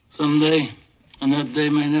Someday, and that day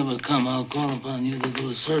may never come, I'll call upon you to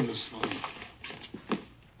do a service for me.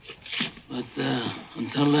 But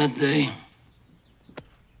until that day,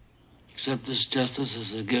 accept this justice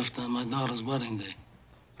as a gift on my daughter's wedding day.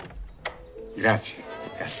 Grazie.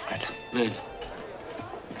 Grazie, Freda. Prego.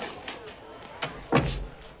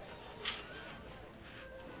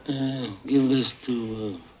 Give this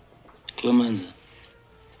to Clemenza.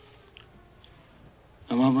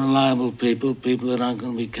 I want reliable people that aren't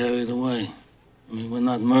going to be carried away. I mean, we're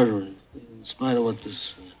not murderers, in spite of what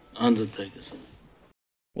this undertaker says.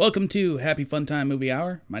 Welcome to Happy Fun Time Movie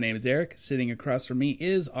Hour. My name is Eric. Sitting across from me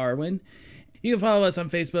is Arwen. You can follow us on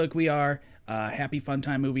Facebook. We are Happy Fun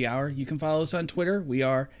Time Movie Hour. You can follow us on Twitter. We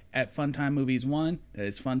are at Funtime Movies 1. That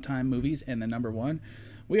is Funtime Movies and the number 1.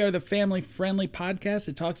 We are the family-friendly podcast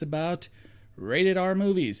that talks about rated R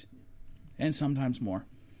movies and sometimes more.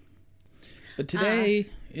 But today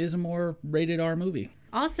is a more rated R movie.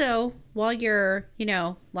 Also, while you're,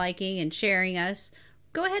 liking and sharing us,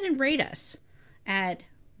 go ahead and rate us at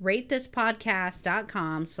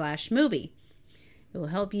ratethispodcast.com/movie. It will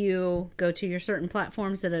help you go to your certain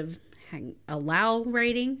platforms that allow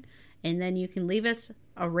rating, and then you can leave us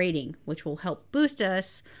a rating, which will help boost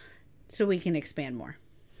us so we can expand more.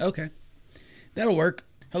 Okay. That'll work.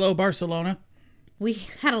 Hello, Barcelona. We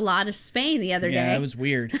had a lot of Spain the other day. Yeah, that was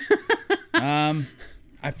weird.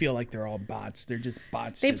 I feel like they're all bots. They're just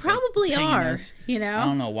bots. They just probably are, us. I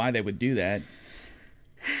don't know why they would do that.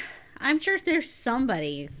 I'm sure there's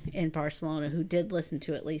somebody in Barcelona who did listen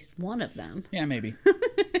to at least one of them. Yeah, maybe.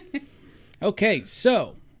 Okay,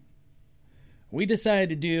 so we decided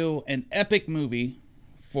to do an epic movie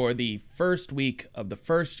for the first week of the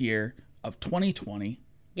first year of 2020.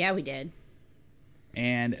 Yeah, we did.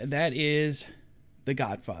 And that is The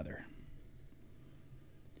Godfather.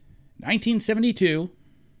 1972,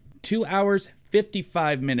 2 hours,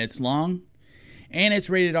 55 minutes long, and it's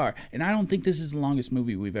rated R. And I don't think this is the longest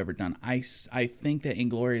movie we've ever done. I think that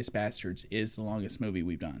Inglourious Basterds is the longest movie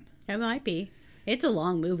we've done. It might be. It's a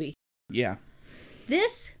long movie. Yeah.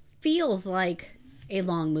 This feels like a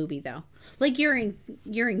long movie, though. Like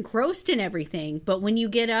you're engrossed in everything, but when you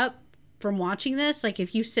get up from watching this, like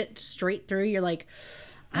if you sit straight through, you're like,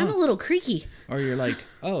 I'm a little creaky. Or you're like,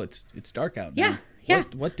 oh, it's dark out now. Yeah. Yeah.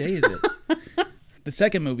 What day is it? The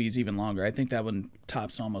second movie is even longer. I think that one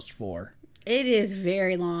tops almost 4. It is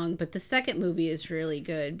very long, but the second movie is really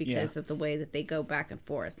good because of the way that they go back and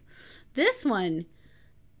forth. This one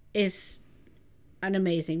is an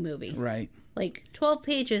amazing movie. Right. Like 12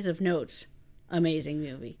 pages of notes. Amazing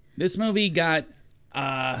movie. This movie got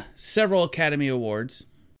several Academy Awards.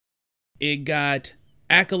 It got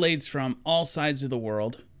accolades from all sides of the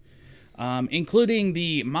world, including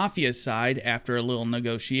the mafia side after a little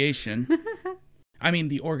negotiation. I mean,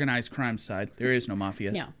 the organized crime side. There is no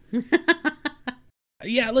mafia. No.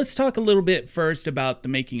 Yeah, let's talk a little bit first about the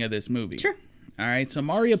making of this movie. Sure. All right, so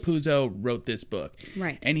Mario Puzo wrote this book.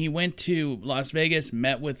 Right. And he went to Las Vegas,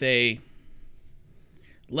 met with a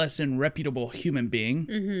less than reputable human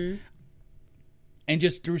being, and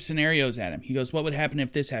just threw scenarios at him. He goes, what would happen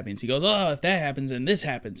if this happens? He goes, oh, if that happens and this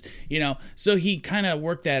happens. So he kind of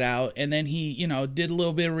worked that out, and then he, did a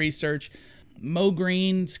little bit of research. Mo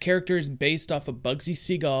Green's character is based off of Bugsy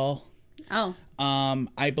Siegel. Oh.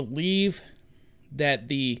 I believe that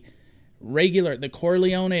the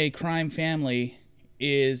Corleone crime family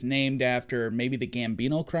is named after maybe the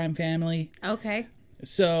Gambino crime family. Okay.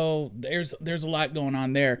 So there's a lot going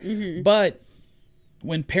on there. Mm-hmm. But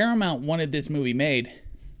when Paramount wanted this movie made,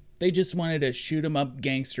 they just wanted a shoot-'em-up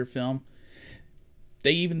gangster film.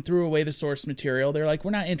 They even threw away the source material. They're like,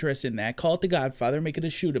 we're not interested in that. Call it The Godfather. Make it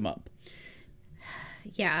a shoot-'em-up.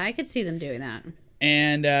 Yeah, I could see them doing that.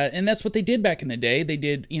 And that's what they did back in the day. They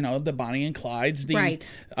did, the Bonnie and Clydes. Right.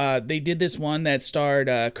 They did this one that starred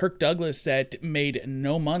Kirk Douglas that made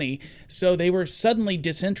no money. So they were suddenly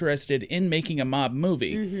disinterested in making a mob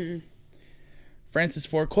movie. Mm-hmm. Francis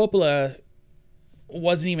Ford Coppola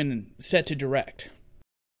wasn't even set to direct.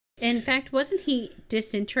 In fact, wasn't he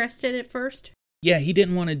disinterested at first? Yeah, he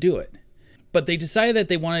didn't want to do it. But they decided that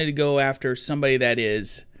they wanted to go after somebody that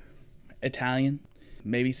is Italian,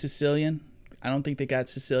 maybe Sicilian. I don't think they got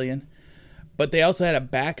Sicilian. But they also had a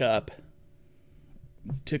backup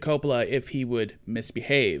to Coppola if he would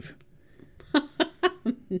misbehave.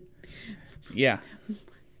 Yeah.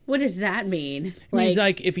 What does that mean? It means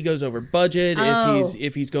like if he goes over budget,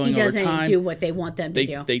 if he's going over time. He doesn't do what they want them to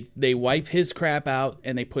do. They wipe his crap out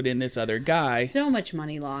and they put in this other guy. So much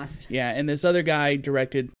money lost. Yeah, and this other guy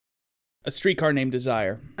directed A Streetcar Named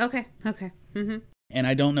Desire. Okay. Mm-hmm. And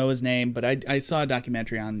I don't know his name, but I saw a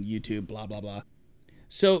documentary on YouTube, blah, blah, blah.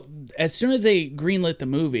 So as soon as they greenlit the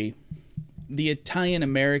movie, the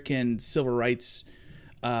Italian-American civil rights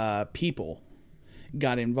people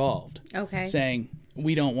got involved. Okay. Saying,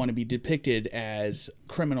 we don't want to be depicted as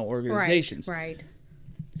criminal organizations. Right.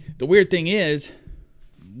 The weird thing is,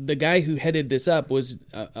 the guy who headed this up was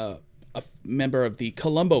a member of the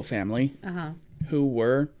Colombo family, who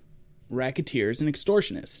were racketeers and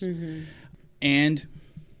extortionists. Mm-hmm. And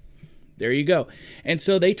there you go. And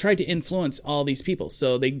so they tried to influence all these people.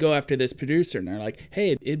 So they go after this producer and they're like,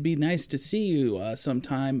 hey, it'd be nice to see you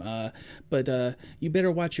sometime, but you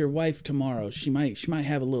better watch your wife tomorrow. She might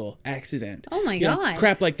have a little accident. Oh my God. God.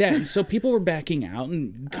 Crap like that. And so people were backing out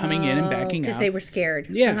and coming in and backing out. Because they were scared.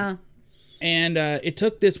 Yeah. Uh-huh. And it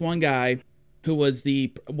took this one guy who was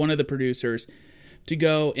one of the producers to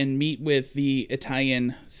go and meet with the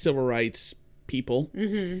Italian civil rights people.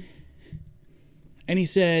 Mm-hmm. And he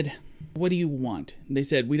said, what do you want? And they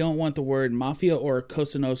said, we don't want the word mafia or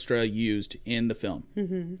Cosa Nostra used in the film.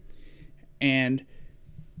 Mm-hmm. And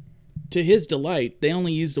to his delight, they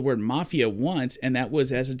only used the word mafia once, and that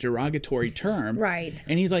was as a derogatory term. Right.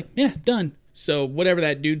 And he's like, yeah, done. So whatever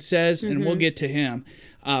that dude says, and we'll get to him,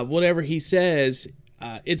 whatever he says,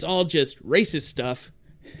 it's all just racist stuff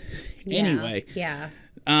anyway. Yeah.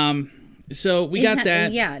 So we got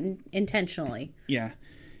that. Yeah, intentionally. Yeah.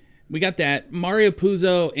 We got that. Mario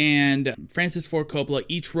Puzo and Francis Ford Coppola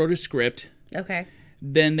each wrote a script. Okay.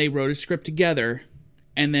 Then they wrote a script together.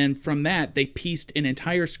 And then from that, they pieced an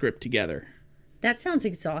entire script together. That sounds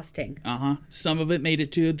exhausting. Some of it made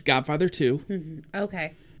it to Godfather 2. Mm-hmm.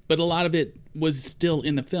 Okay. But a lot of it was still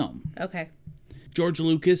in the film. Okay. George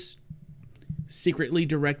Lucas secretly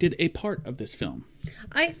directed a part of this film.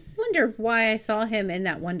 I wonder why I saw him in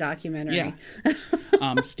that one documentary.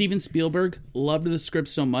 Yeah. Steven Spielberg loved the script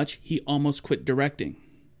so much, he almost quit directing.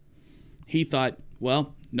 He thought,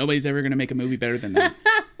 well, nobody's ever going to make a movie better than that.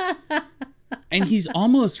 And he's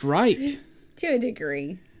almost right. To a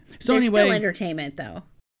degree. So There's anyway, still entertainment, though.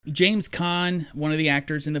 James Caan, one of the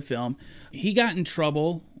actors in the film, he got in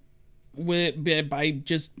trouble by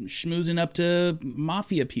just schmoozing up to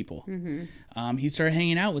mafia people. Mm-hmm. He started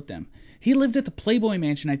hanging out with them. He lived at the Playboy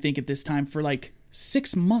Mansion, I think, at this time for like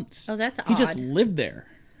 6 months. Oh, that's odd. He just lived there.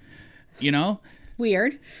 You know?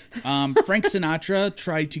 Weird. Frank Sinatra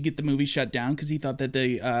tried to get the movie shut down because he thought that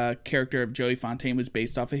the character of Joey Fontaine was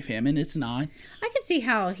based off of him, and it's not. I can see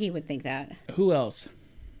how he would think that. Who else?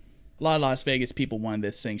 A lot of Las Vegas people wanted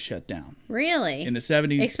this thing shut down. Really? In the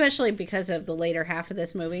 70s. Especially because of the later half of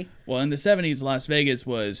this movie. Well, in the 70s, Las Vegas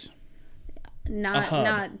was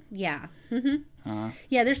not yeah. Mm-hmm.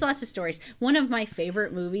 Yeah, there's lots of stories. One of my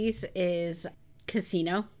favorite movies is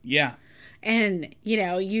Casino. Yeah. And,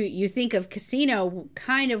 you think of Casino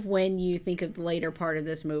kind of when you think of the later part of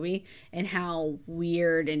this movie and how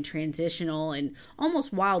weird and transitional and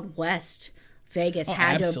almost Wild West Vegas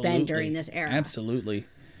had to have been during this era. Absolutely.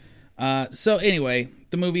 So anyway,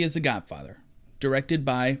 the movie is The Godfather, directed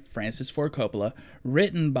by Francis Ford Coppola,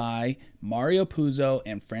 written by Mario Puzo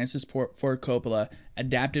and Francis Ford Coppola,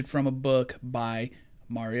 adapted from a book by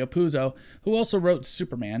Mario Puzo, who also wrote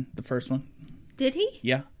Superman, the first one. Did he?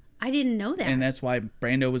 Yeah. I didn't know that. And that's why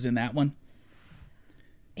Brando was in that one.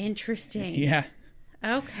 Interesting. Yeah.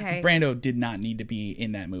 Okay. Brando did not need to be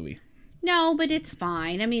in that movie. No, but it's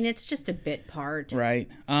fine. I mean, it's just a bit part. Right.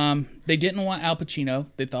 They didn't want Al Pacino.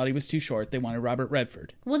 They thought he was too short. They wanted Robert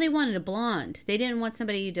Redford. Well, they wanted a blonde. They didn't want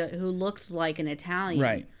somebody who looked like an Italian.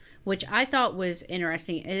 Right. Which I thought was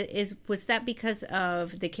interesting. Was that because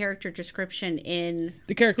of the character description in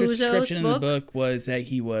the character Puzo's description in book? the book was that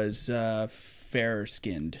he was fairer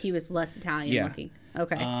skinned. He was less Italian looking.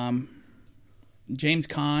 Okay. James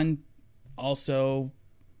Caan also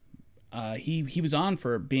he was on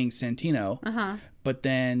for being Santino, but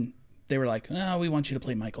then they were like, "No, we want you to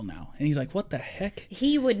play Michael now," and he's like, "What the heck?"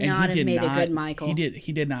 He would not have made a good Michael.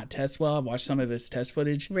 He did not test well. I watched some of his test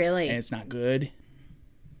footage. Really, and it's not good.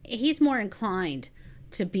 He's more inclined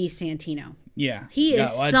to be Santino. Yeah, he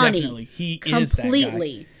is Sonny. Definitely, he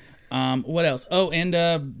completely. is that guy. What else? Oh, and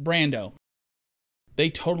Brando. They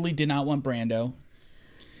totally did not want Brando,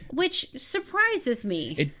 which surprises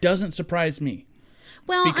me. It doesn't surprise me.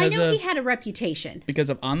 Well, I know he had a reputation because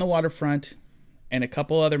of On the Waterfront and a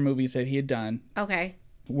couple other movies that he had done. Okay,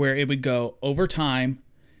 where it would go over time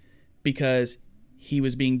because he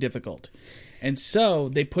was being difficult. And so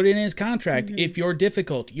they put it in his contract, if you're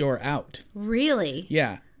difficult, you're out. Really?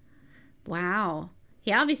 Yeah. Wow.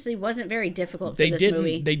 He obviously wasn't very difficult for this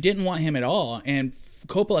movie. They didn't want him at all. And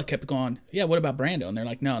Coppola kept going, yeah, what about Brando? And they're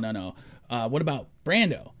like, no. What about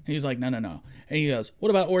Brando? And he's like, no. And he goes, what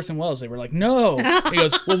about Orson Welles? They were like, no. He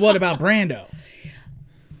goes, well, what about Brando?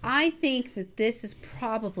 I think that this is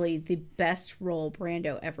probably the best role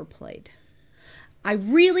Brando ever played. I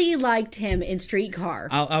really liked him in Streetcar.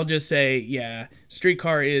 I'll just say, yeah,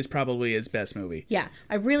 Streetcar is probably his best movie. Yeah,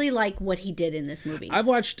 I really like what he did in this movie. I've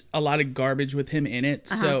watched a lot of garbage with him in it,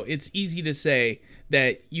 so it's easy to say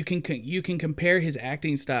that you can compare his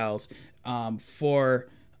acting styles for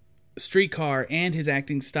Streetcar and his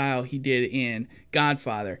acting style he did in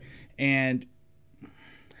Godfather, and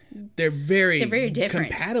they're very different.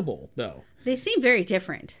 compatible, though. They seem very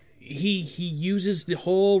different. He uses the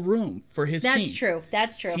whole room for his scene.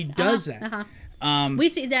 That's true. He does that. We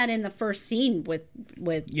see that in the first scene with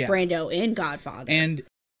Brando in Godfather. And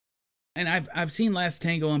I've seen Last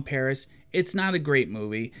Tango in Paris. It's not a great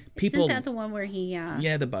movie. Isn't that the one where he?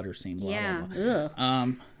 Yeah, the butter scene. Blah, yeah. blah, blah.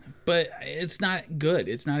 But it's not good.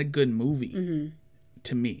 It's not a good movie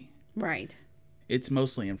to me. Right. It's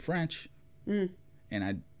mostly in French, and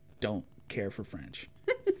I don't care for French.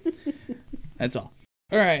 That's all.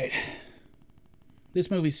 All right.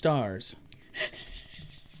 This movie stars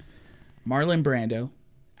Marlon Brando,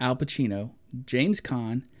 Al Pacino, James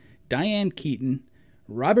Caan, Diane Keaton,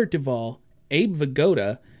 Robert Duvall, Abe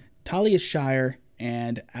Vigoda, Talia Shire,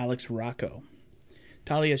 and Alex Rocco.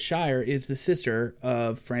 Talia Shire is the sister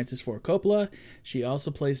of Francis Ford Coppola. She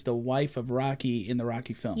also plays the wife of Rocky in the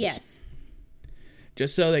Rocky films. Yes.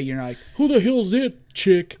 Just so that you're not like, who the hell's that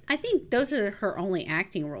chick? I think those are her only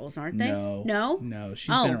acting roles, aren't they? No. No? No,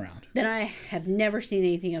 she's been around. Then I have never seen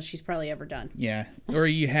anything else she's probably ever done. Yeah. Or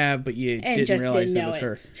you have, but you And didn't realize it was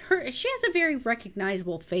her. She has a very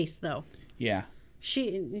recognizable face, though. Yeah.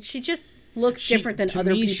 She just looks different than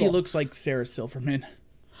other people. To me, she looks like Sarah Silverman.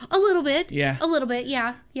 A little bit. Yeah. A little bit,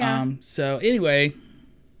 yeah. Yeah. So anyway,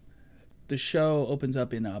 the show opens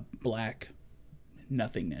up in a black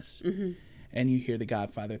nothingness. Mm-hmm. And you hear the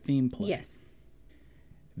Godfather theme play. Yes.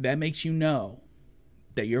 That makes you know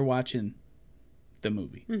that you're watching the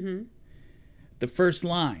movie. Mm-hmm. The first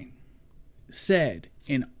line said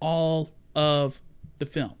in all of the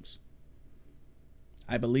films,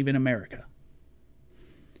 I believe in America.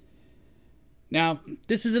 Now,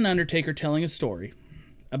 this is an Undertaker telling a story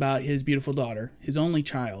about his beautiful daughter, his only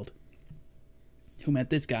child, who met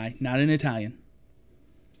this guy, not an Italian.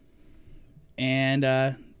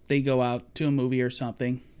 And they go out to a movie or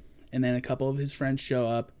something, and then a couple of his friends show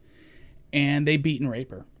up, and they beat and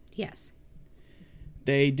rape her. Yes.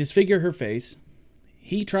 They disfigure her face.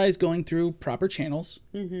 He tries going through proper channels,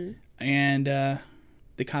 and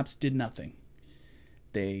the cops did nothing.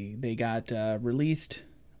 They got released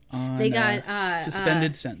on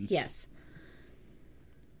suspended sentence. Yes.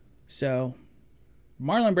 So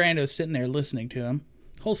Marlon Brando's sitting there listening to him.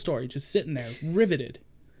 Whole story, just sitting there, riveted.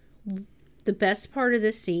 The best part of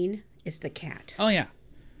this scene is the cat. Oh, yeah.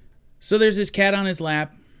 So there's this cat on his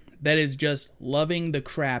lap that is just loving the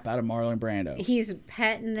crap out of Marlon Brando. He's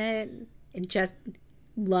petting it and just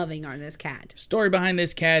loving on this cat. Story behind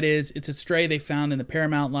this cat is it's a stray they found in the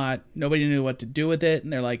Paramount lot. Nobody knew what to do with it.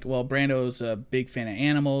 And they're like, well, Brando's a big fan of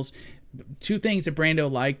animals. Two things that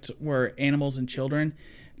Brando liked were animals and children.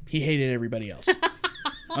 He hated everybody else.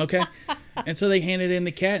 Okay? And so they handed him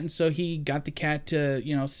the cat, and so he got the cat to,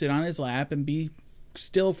 sit on his lap and be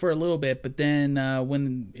still for a little bit. But then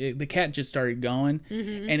when the cat just started going,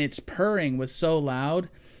 and its purring was so loud,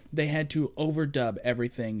 they had to overdub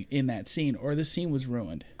everything in that scene, or the scene was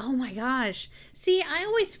ruined. Oh my gosh. See, I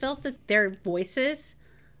always felt that their voices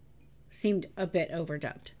seemed a bit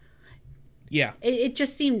overdubbed. Yeah. It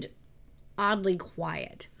just seemed oddly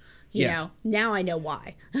quiet. You know, now I know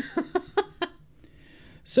why.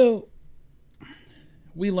 So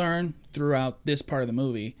we learn throughout this part of the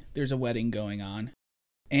movie there's a wedding going on,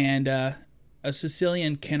 and a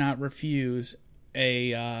Sicilian cannot refuse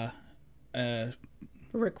a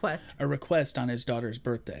request on his daughter's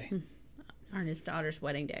birthday. On his daughter's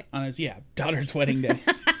wedding day. On his daughter's wedding day.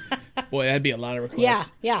 Boy, that'd be a lot of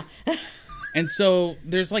requests. Yeah. And so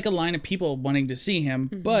there's like a line of people wanting to see him,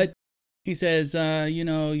 but he says,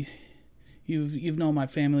 You've known my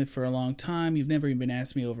family for a long time. You've never even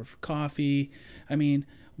asked me over for coffee. I mean,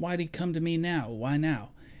 why'd he come to me now? Why now?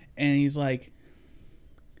 And he's like,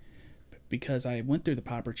 because I went through the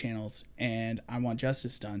proper channels and I want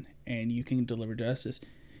justice done, and you can deliver justice.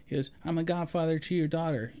 He goes, I'm a godfather to your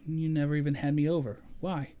daughter. You never even had me over.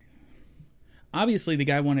 Why? Obviously, the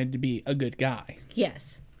guy wanted to be a good guy.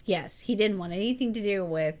 Yes. He didn't want anything to do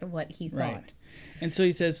with what he thought. Right. And so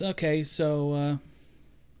he says, okay, so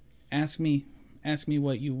ask me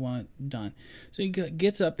what you want done. So he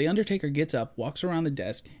gets up, the Undertaker gets up, walks around the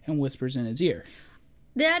desk, and whispers in his ear.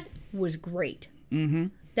 That was great. Mm-hmm.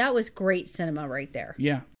 That was great cinema right there.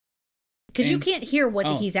 Yeah. Because you can't hear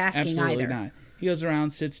what he's asking absolutely either. Not. He goes around,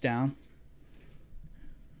 sits down.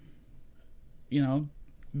 You know,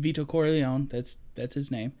 Vito Corleone, that's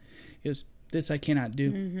his name. He goes, this I cannot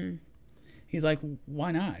do. Mm-hmm. He's like,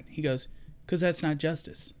 why not? He goes, because that's not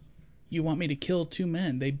justice. You want me to kill 2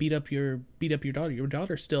 men. They beat up your daughter. Your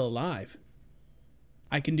daughter's still alive.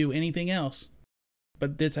 I can do anything else,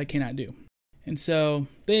 but this I cannot do. And so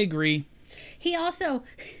they agree. He also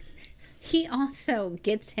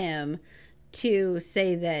gets him to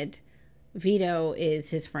say that Vito is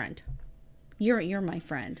his friend. You're my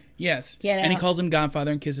friend. Yes. You know? And he calls him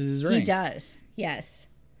Godfather and kisses his ring. He does. Yes.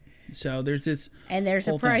 So there's this. And there's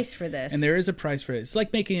a price for this. And there is a price for it. It's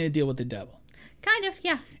like making a deal with the devil. Kind of,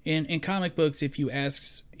 yeah. In comic books, if you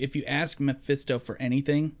ask Mephisto for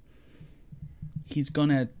anything, he's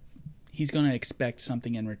gonna expect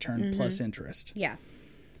something in return plus interest. Yeah.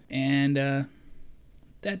 And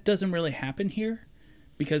that doesn't really happen here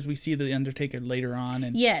because we see the Undertaker later on.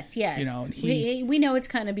 And yes. You know, we know it's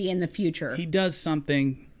going to be in the future. He does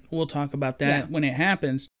something. We'll talk about that when it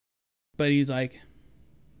happens. But he's like,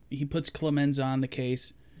 he puts Clemenza on the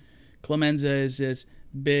case. Clemenza is this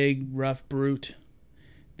big, rough brute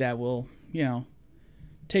that will, you know,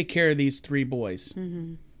 take care of these 3 boys.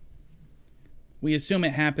 Mm-hmm. We assume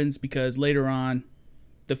it happens because later on,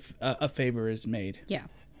 a favor is made. Yeah.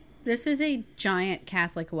 This is a giant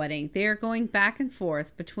Catholic wedding. They're going back and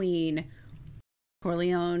forth between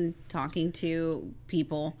Corleone talking to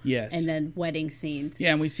people. Yes. And then wedding scenes.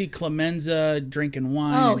 Yeah, and we see Clemenza drinking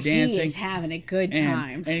wine and dancing. He is having a good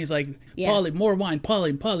time. And he's like, Polly, more wine.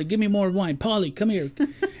 Polly, give me more wine. Polly, come here.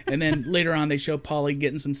 And then later on, they show Polly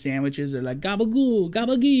getting some sandwiches. They're like, gabagoo,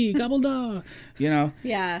 gabagee, gabbalda. You know?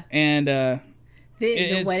 Yeah. And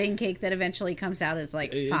the wedding cake that eventually comes out is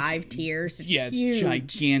like 5 tiers. It's huge.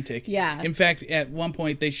 Gigantic. Yeah. In fact, at one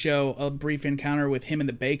point, they show a brief encounter with him and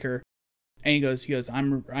the baker. And he goes,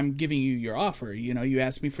 I'm giving you your offer. You know, you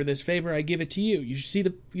asked me for this favor, I give it to you. You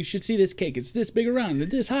should see this cake. It's this big around,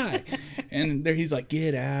 this high. And there he's like,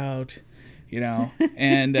 get out, you know.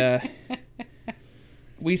 And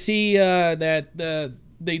we see that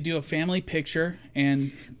they do a family picture,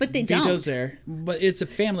 and but they Vito's don't. there. But it's a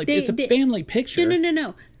family. Family picture.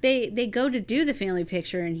 No. They go to do the family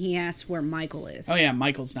picture, and he asks where Michael is. Oh yeah,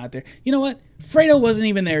 Michael's not there. You know what? Fredo wasn't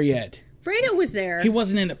even there yet. Fredo was there. He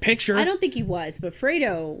wasn't in the picture. I don't think he was, but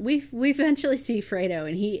Fredo, we eventually see Fredo,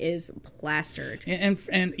 and he is plastered. And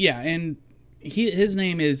his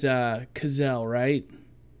name is Cazale, right?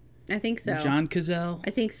 I think so. John Cazale?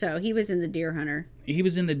 I think so. He was in The Deer Hunter. He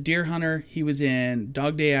was in The Deer Hunter. He was in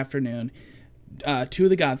Dog Day Afternoon, 2 of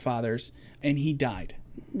the Godfathers, and he died.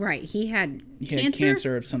 Right. He had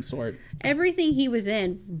cancer of some sort. Everything he was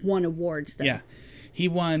in won awards, though. Yeah. He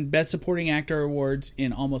won Best Supporting Actor awards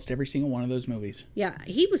in almost every single one of those movies. Yeah,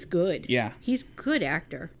 he was good. Yeah. He's a good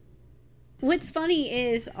actor. What's funny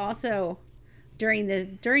is also during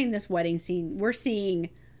this wedding scene, we're seeing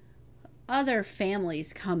other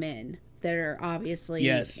families come in that are obviously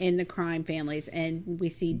in the crime families, and we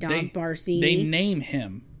see Don Barzini. They name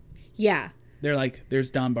him. Yeah. They're like, there's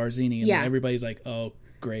Don Barzini, and everybody's like, oh,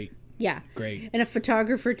 great. Yeah. Great. And a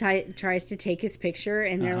photographer tries to take his picture,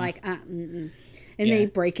 and they're like, and they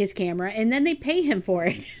break his camera, and then they pay him for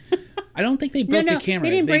it. I don't think they broke the camera.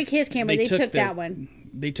 They didn't break his camera. They took that one.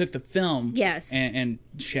 They took the film and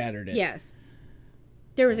shattered it. Yes.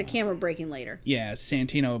 There was a camera breaking later. Yeah,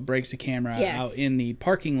 Santino breaks the camera out in the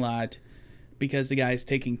parking lot because the guy's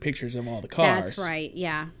taking pictures of all the cars. That's right,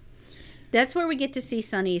 yeah. That's where we get to see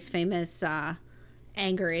Sonny's famous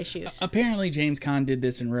anger issues. Apparently, James Caan did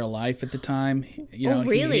this in real life at the time. You know,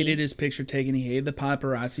 really? He hated his picture taken. He hated the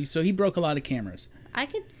paparazzi, so he broke a lot of cameras. I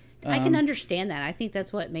can understand that. I think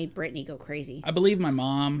that's what made Britney go crazy. I believe my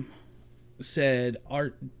mom said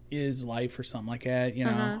art is life or something like that. You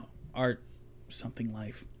know, art something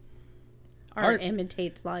life. Art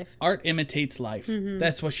imitates life. Art imitates life. Mm-hmm.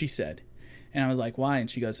 That's what she said. And I was like, why? And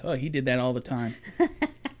she goes, oh, he did that all the time.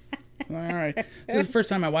 All right. So the first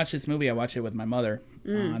time I watched this movie, I watched it with my mother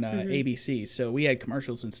on ABC. So we had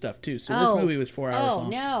commercials and stuff too. So this movie was 4 hours long. Oh,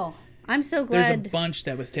 no. I'm so glad. There's a bunch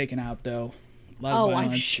that was taken out, though. A lot of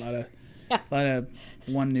violence, a lot of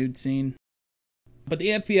one nude scene. But the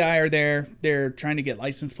FBI are there. They're trying to get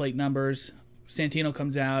license plate numbers. Santino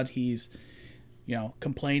comes out. He's,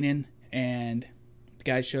 complaining. And the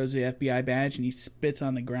guy shows the FBI badge, and he spits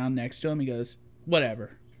on the ground next to him. He goes,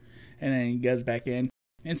 whatever. And then he goes back in.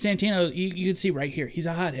 And Santino, you can see right here, he's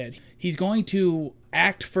a hothead. He's going to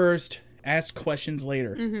act first, ask questions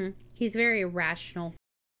later. Mm-hmm. He's very irrational.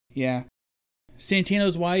 Yeah.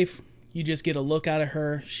 Santino's wife, you just get a look out of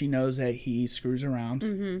her. She knows that he screws around.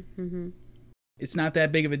 Mm-hmm. Mm-hmm. It's not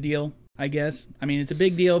that big of a deal, I guess. I mean, it's a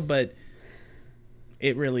big deal, but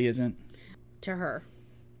It really isn't. to her.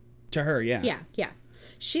 To her, yeah. Yeah.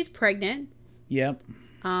 She's pregnant. Yep.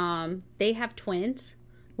 They have twins,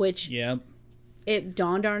 which Yep. it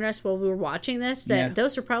dawned on us while we were watching this that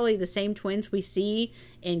those are probably the same twins we see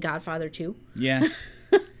in Godfather 2. Yeah.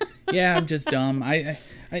 Yeah, I'm just dumb. Well,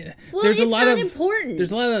 there's it's a lot not of important.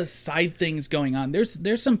 There's a lot of side things going on.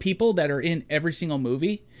 There's some people that are in every single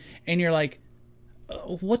movie, and you're like,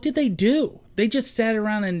 what did they do? They just sat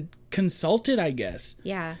around and consulted, I guess.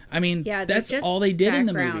 Yeah. I mean, Yeah, that's just all they did in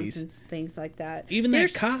the backgrounds movies. and things like that. Even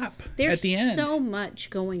that cop at the end. There's so much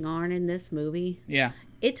going on in this movie. Yeah,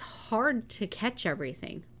 It's hard to catch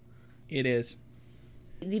everything. it is.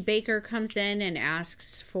 The baker comes in and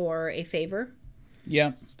asks for a favor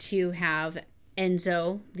Yep. to have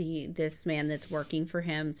Enzo, this man that's working for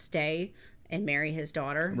him, stay and marry his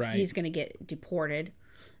daughter. Right. He's going to get deported.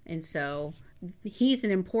 And so he's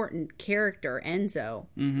an important character, Enzo,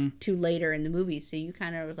 to later in the movie. So you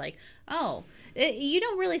kind of was like, oh, you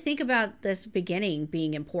don't really think about this beginning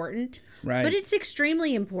being important. Right. But it's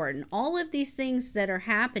extremely important. All of these things that are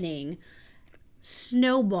happening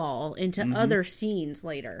snowball into other scenes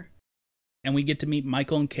later. And we get to meet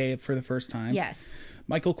Michael and Kay for the first time. Yes.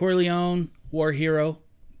 Michael Corleone, war hero,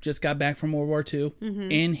 just got back from World War II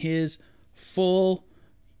in his full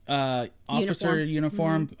officer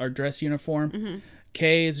uniform or dress uniform.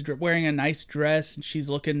 Kay is wearing a nice dress, and she's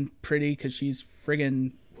looking pretty because she's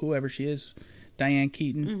friggin' whoever she is, Diane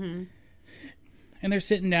Keaton. And they're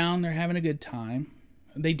sitting down, they're having a good time.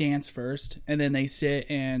 They dance first, and then they sit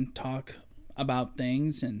and talk about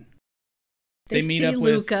things, and They meet see up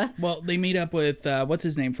Luca. they meet up with what's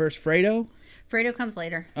his name first, Fredo. Fredo comes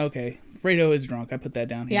later. Okay, Fredo is drunk. I put that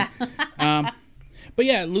down here. Yeah. But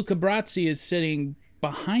yeah, Luca Brasi is sitting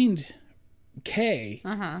behind Kay,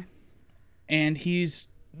 and he's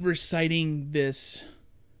reciting this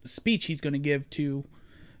speech he's going to give to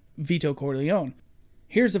Vito Corleone.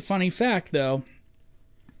 Here's a funny fact, though.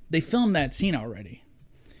 They filmed that scene already,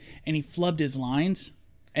 and he flubbed his lines,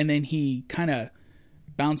 and then he kind of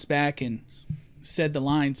bounced back and said the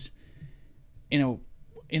lines in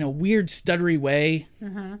a weird stuttery way.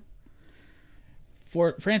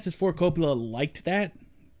 Francis Ford Coppola liked that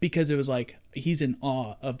because it was like he's in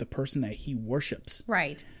awe of the person that he worships,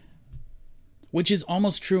 Right. which is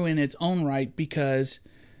almost true in its own right because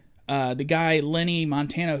the guy Lenny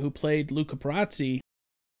Montana who played Luca Brasi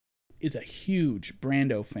is a huge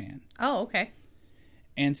Brando fan, Oh, okay.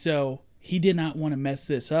 and so he did not want to mess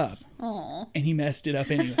this up. Oh. And he messed it up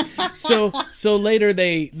anyway. so later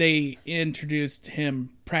they introduced him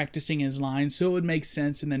practicing his lines so it would make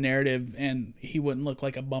sense in the narrative and he wouldn't look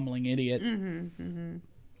like a bumbling idiot.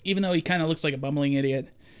 Even though he kind of looks like a bumbling idiot.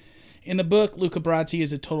 In the book, Luca Brasi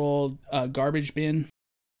is a total garbage bin.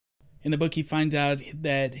 In the book, he finds out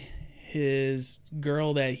that his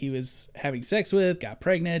girl that he was having sex with got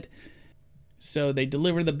pregnant. So they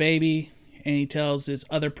deliver the baby, and he tells this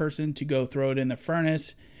other person to go throw it in the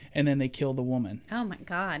furnace, and then they kill the woman. Oh my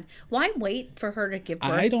God. Why wait for her to give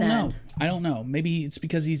birth? I don't then? know. Maybe it's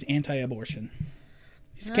because he's anti-abortion.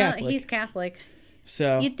 He's Catholic. He's Catholic.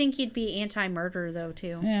 So You'd think you'd be anti-murder though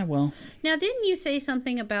too. yeah, well, Now, didn't you say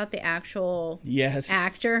something about the actual yes.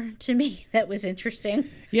 actor to me that was interesting?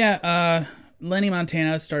 Yeah, Lenny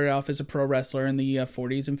Montana started off as a pro wrestler in the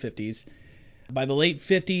 40s and 50s. By the late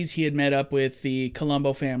 50s, he had met up with the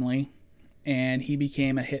Colombo family, and he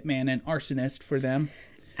became a hitman and arsonist for them.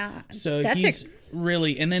 So that's he's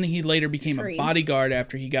really... And then he later became a Tree. bodyguard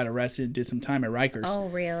after he got arrested and did some time at Rikers. Oh,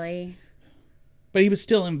 really? But he was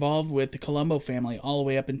still involved with the Colombo family all the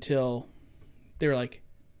way up until they were like,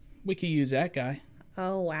 we could use that guy.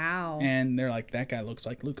 Oh, wow. And they're like, that guy looks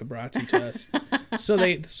like Luca Brasi to us. so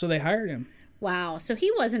they hired him. Wow. So he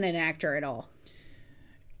wasn't an actor at all.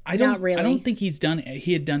 I don't think he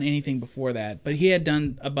had done anything before that, but he had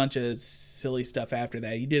done a bunch of silly stuff after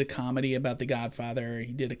that. He did a comedy about The Godfather.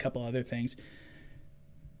 He did a couple other things.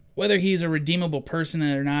 Whether he's a redeemable person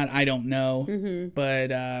or not, I don't know.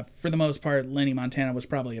 But for the most part, Lenny Montana was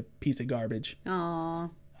probably a piece of garbage. Aw.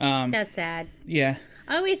 That's sad. Yeah.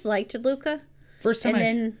 I always liked Luca. First time And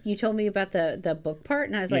then you told me about the book part,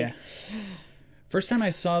 and I was like, First time I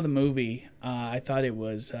saw the movie, I thought it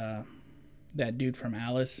was that dude from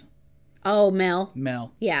Alice. oh, Mel.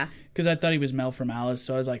 Mel. Yeah. Because I thought he was Mel from Alice,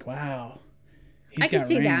 so I was like, wow. He's I can got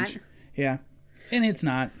see range. that. Yeah. And it's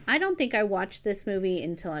not. I don't think I watched this movie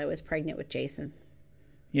until I was pregnant with Jason.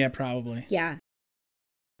 Yeah, probably. Yeah.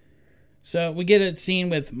 So we get a scene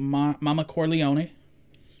with Mama Corleone.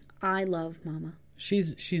 I love Mama.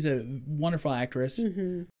 She's a wonderful actress.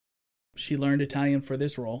 She learned Italian for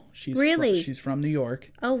this role. Really? She's from New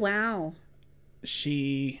York. Oh, wow.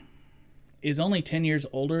 She is only 10 years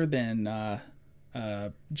older than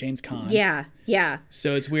James Caan. Yeah, yeah.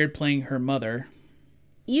 So it's weird playing her mother.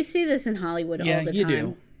 You see this in Hollywood all the time. Yeah, you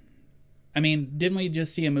do. I mean, didn't we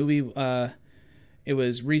just see a movie? It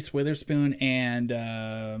was Reese Witherspoon and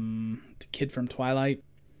the kid from Twilight.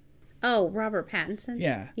 Oh, Robert Pattinson?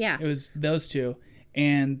 Yeah. Yeah. It was those two.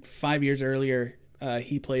 And 5 years earlier,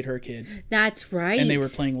 he played her kid. That's right. And they were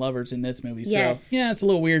playing lovers in this movie. Yes. So, yeah, it's a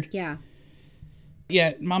little weird. Yeah.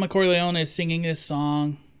 Yeah, Mama Corleone is singing this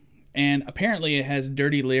song, and apparently it has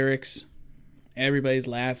dirty lyrics. Everybody's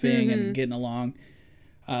laughing and getting along.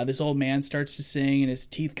 This old man starts to sing, and his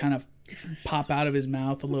teeth kind of pop out of his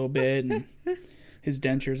mouth a little bit, and his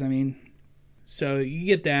dentures, I mean. So you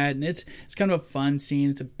get that, and it's kind of a fun scene.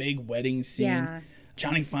 It's a big wedding scene. Yeah.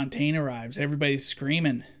 Johnny Fontane arrives. Everybody's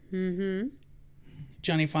screaming. Mm-hmm.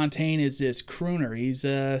 Johnny Fontane is this crooner.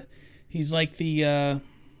 He's like the, I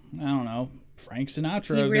don't know, Frank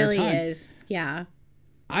Sinatra He of their really time. is. Yeah.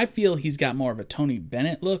 I feel he's got more of a Tony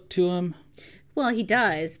Bennett look to him. Well, he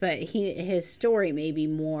does, but his story may be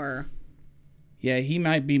more... Yeah, he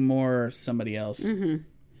might be more somebody else. Mm-hmm.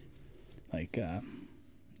 Like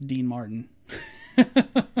Dean Martin.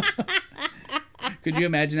 Could you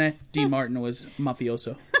imagine that? Dean Martin was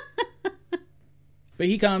mafioso. But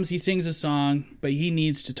he comes, he sings a song, but he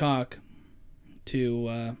needs to talk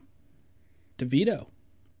to Vito.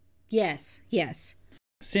 Yes, yes.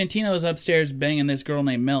 Santino's upstairs banging this girl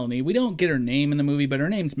named Melanie. We don't get her name in the movie, but her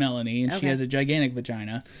name's Melanie, and she has a gigantic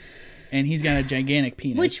vagina. And he's got a gigantic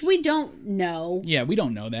penis. Which we don't know. Yeah, we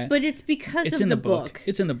don't know that. But it's because it's of in the book.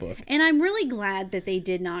 It's in the book. And I'm really glad that they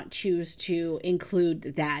did not choose to include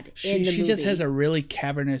that in the movie. She just has a really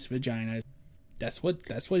cavernous vagina. That's what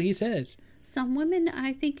he says. Some women,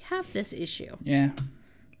 I think, have this issue. Yeah,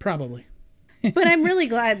 probably. But I'm really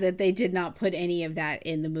glad that they did not put any of that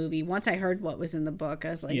in the movie. Once I heard what was in the book, I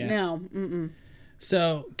was like, no. Mm-mm.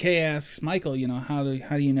 So Kay asks Michael, how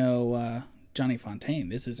do you know Johnny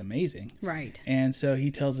Fontane? This is amazing. Right. And so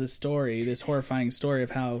he tells this story, this horrifying story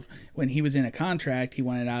of how when he was in a contract, he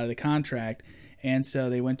wanted out of the contract. And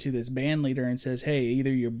so they went to this band leader and says, hey,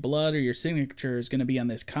 either your blood or your signature is going to be on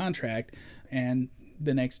this contract. And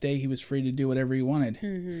the next day he was free to do whatever he wanted.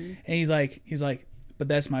 Mm-hmm. And he's like, but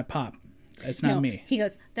that's my pop. That's not me. He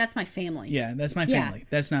goes, that's my family. Yeah, that's my family. Yeah.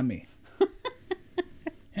 That's not me.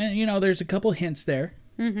 And, there's a couple hints there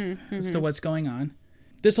as to what's going on.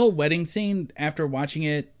 This whole wedding scene, after watching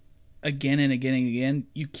it again and again and again,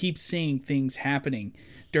 you keep seeing things happening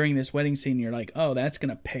during this wedding scene. You're like, oh, that's going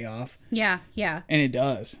to pay off. Yeah, yeah. And it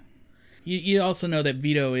does. You also know that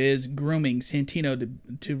Vito is grooming Santino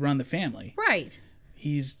to run the family. Right.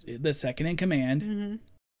 He's the second in command. Mm-hmm.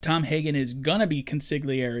 Tom Hagen is gonna be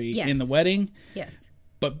consigliere in the wedding. Yes.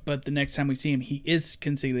 But the next time we see him, he is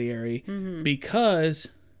consigliere because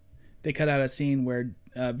they cut out a scene where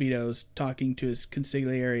Vito's talking to his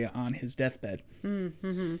consigliere on his deathbed.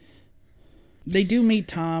 Mm-hmm. They do meet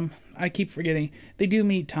Tom. I keep forgetting. They do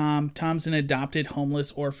meet Tom. Tom's an adopted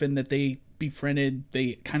homeless orphan that they befriended.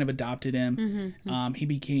 They kind of adopted him. Mm-hmm.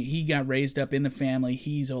 He got raised up in the family.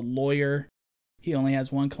 He's a lawyer. He only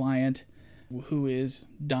has one client, who is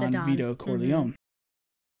Don Vito Corleone. Mm-hmm.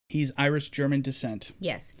 He's Irish-German descent.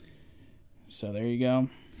 Yes. So there you go.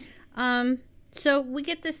 So we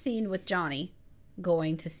get this scene with Johnny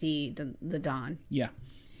going to see the Don. Yeah.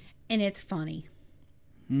 And it's funny.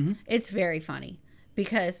 Mm-hmm. It's very funny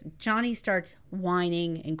because Johnny starts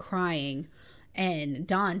whining and crying and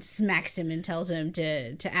Don smacks him and tells him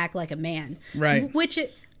to act like a man. Right. Which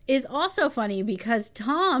is also funny because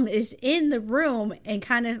Tom is in the room and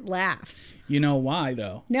kind of laughs. You know why,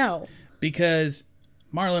 though? No. Because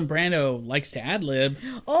Marlon Brando likes to ad-lib.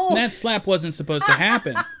 Oh. And that slap wasn't supposed to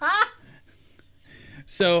happen.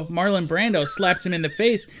 So Marlon Brando slaps him in the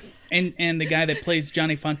face, and the guy that plays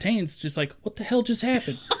Johnny Fontane's just like, what the hell just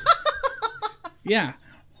happened? Yeah.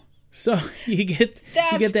 So you get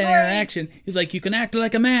that interaction. He's like, you can act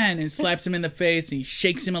like a man, and slaps him in the face, and he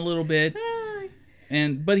shakes him a little bit.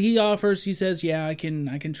 But he offers, he says, yeah, I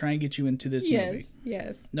can try and get you into this movie.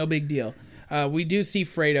 Yes. No big deal. We do see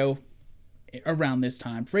Fredo around this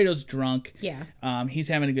time. Fredo's drunk. Yeah. He's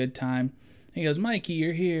having a good time. He goes, Mikey,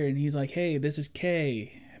 you're here. And he's like, hey, this is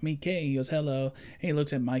Kay. Meet Kay. He goes, hello. And he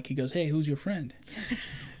looks at Mike. He goes, hey, who's your friend?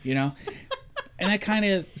 And that kind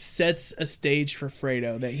of sets a stage for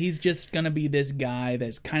Fredo, that he's just going to be this guy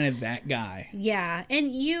that's kind of that guy. Yeah,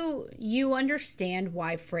 and you understand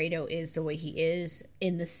why Fredo is the way he is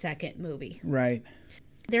in the second movie. Right.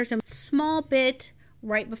 There's a small bit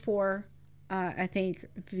right before I think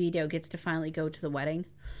Vito gets to finally go to the wedding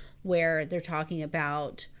where they're talking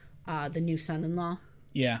about the new son-in-law.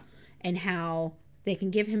 Yeah. And how they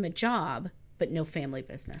can give him a job, but no family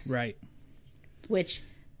business. Right. Which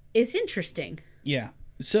is interesting. Yeah.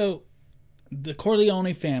 So the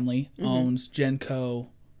Corleone family owns Genco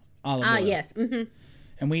olive oil. Yes. Mm-hmm.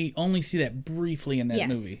 And we only see that briefly in that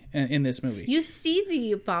movie, in this movie. You see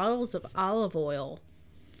the bottles of olive oil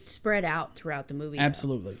spread out throughout the movie.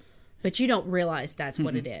 Absolutely. Though. But you don't realize that's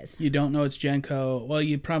what it is. You don't know it's Genco. Well,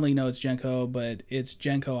 you probably know it's Genco, but it's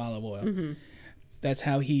Genco olive oil. Mm-hmm. That's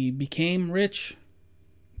how he became rich.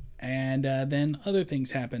 And then other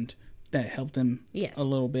things happened that helped him a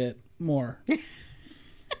little bit more.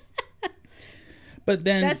 But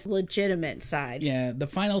then... That's legitimate side. Yeah, the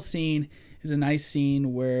final scene is a nice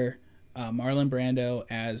scene where Marlon Brando,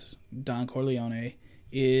 as Don Corleone,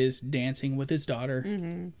 is dancing with his daughter.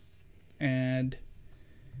 Mm-hmm. And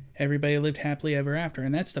everybody lived happily ever after.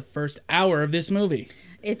 And that's the first hour of this movie.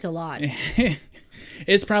 It's a lot.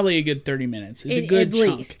 It's probably a good 30 minutes. It's a good chunk.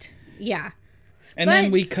 At least. Yeah. And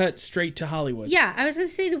then we cut straight to Hollywood. Yeah, I was going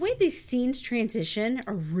to say, the way these scenes transition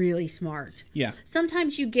are really smart. Yeah.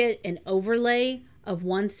 Sometimes you get an overlay of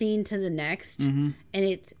one scene to the next, and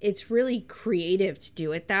it's really creative to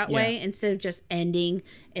do it that way instead of just ending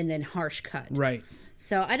and then harsh cut. Right.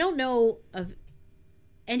 So I don't know of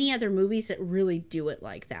any other movies that really do it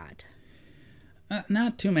like that.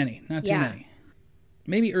 Not too many. Not too many.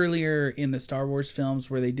 Maybe earlier in the Star Wars films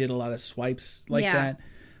where they did a lot of swipes like that.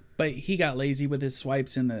 But he got lazy with his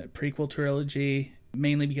swipes in the prequel trilogy,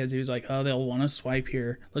 mainly because he was like, oh, they'll want to swipe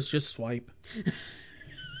here. Let's just swipe.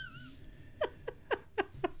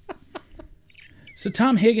 So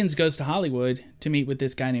Tom Higgins goes to Hollywood to meet with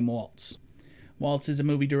this guy named Waltz. Waltz is a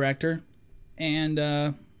movie director,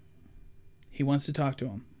 and he wants to talk to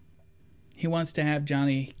him. He wants to have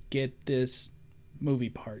Johnny get this movie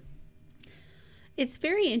part. It's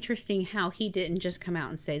very interesting how he didn't just come out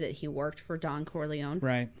and say that he worked for Don Corleone.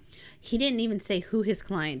 Right. He didn't even say who his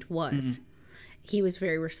client was. Mm-mm. He was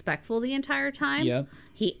very respectful the entire time. Yep.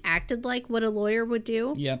 He acted like what a lawyer would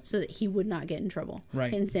do so that he would not get in trouble.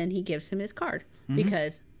 Right. And then he gives him his card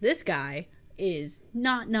because this guy is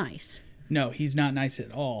not nice. No, he's not nice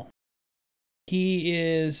at all. He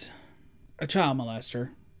is a child molester.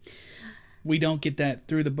 We don't get that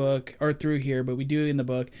through the book or through here, but we do in the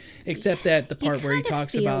book, except that the part where he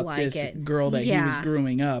talks about like this girl that he was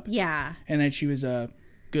grooming up. Yeah. And that she was a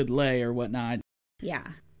good lay or whatnot. Yeah.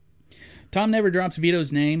 Tom never drops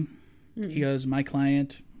Vito's name. He goes, my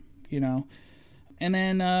client, And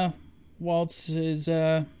then Waltz is,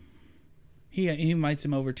 he invites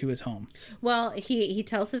him over to his home. Well, he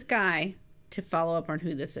tells his guy to follow up on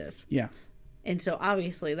who this is. Yeah. And so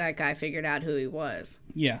obviously that guy figured out who he was.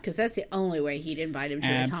 Yeah. Because that's the only way he'd invite him to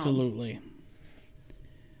his home. Absolutely.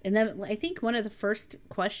 And then I think one of the first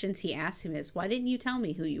questions he asked him is, why didn't you tell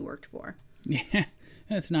me who you worked for? Yeah.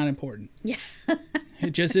 That's not important. Yeah.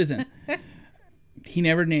 It just isn't. He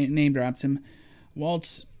never name drops him.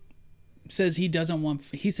 Waltz says he doesn't want...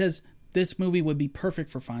 He says this movie would be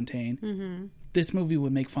perfect for Fontaine. Mm-hmm. This movie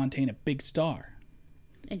would make Fontaine a big star.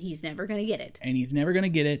 And he's never going to get it. And he's never going to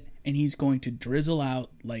get it. And he's going to drizzle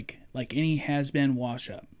out like any has-been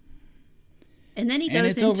wash-up. And then he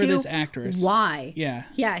goes into over this actress. Why. Yeah.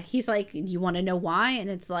 Yeah. He's like, you want to know why? And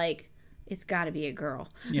it's like, it's got to be a girl.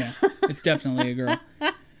 Yeah. It's definitely a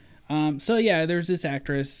girl. So yeah, there's this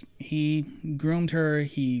actress. He groomed her.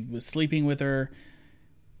 He was sleeping with her.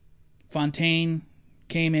 Fontaine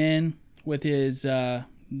came in with his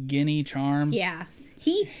guinea charm. Yeah.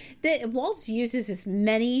 Waltz uses as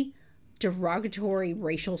many derogatory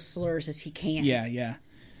racial slurs as he can. Yeah, yeah.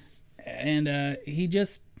 And he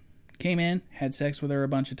just came in, had sex with her a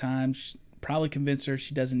bunch of times, probably convinced her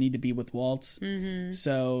she doesn't need to be with Waltz. Mm-hmm.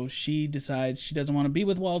 So she decides she doesn't want to be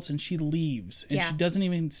with Waltz, and she leaves. And she doesn't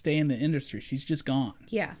even stay in the industry. She's just gone.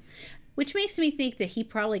 Yeah. Which makes me think that he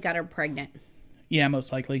probably got her pregnant. Yeah,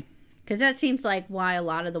 most likely. Because that seems like why a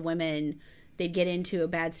lot of the women, they'd get into a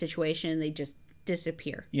bad situation and they just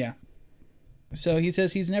disappear. Yeah. So he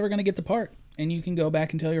says he's never going to get the part, and you can go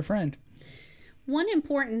back and tell your friend. One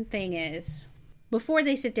important thing is, before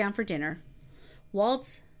they sit down for dinner,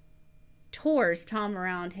 Waltz tours Tom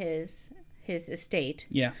around his estate.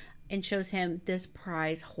 Yeah. And shows him this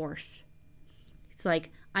prize horse. It's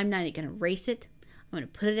like, I'm not going to race it. I'm going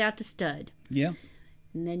to put it out to stud. Yeah.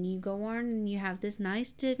 And then you go on and you have this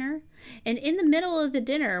nice dinner. And in the middle of the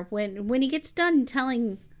dinner, when he gets done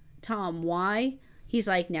telling Tom why, he's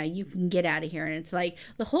like, now you can get out of here. And it's like,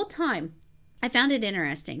 the whole time, I found it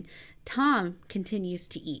interesting. Tom continues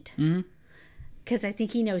to eat. Mm-hmm. Because I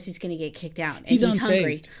think he knows he's going to get kicked out. And He's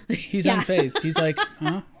hungry. unfazed. He's Yeah. unfazed. He's like,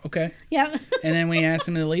 huh? Okay. Yeah. And then when he asks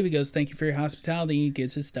him to leave, he goes, thank you for your hospitality. He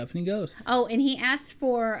gets his stuff and he goes. Oh, and he asked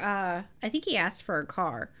for, I think he asked for a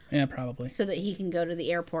car Yeah, probably. so that he can go to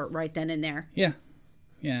the airport right then and there. Yeah.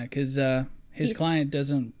 Yeah, because his client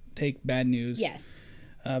doesn't take bad news Yes.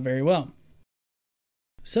 Very well.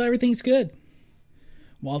 So everything's good.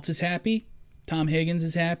 Waltz is happy. Tom Higgins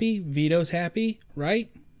is happy. Vito's happy, right?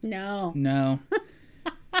 No. No.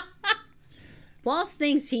 Waltz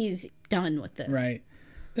thinks he's done with this. Right.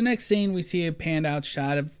 The next scene, we see a panned out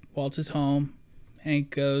shot of Waltz's home. And it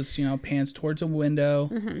goes, pans towards a window.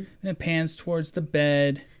 Mm-hmm. Then pans towards the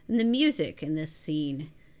bed. And the music in this scene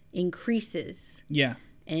increases. Yeah.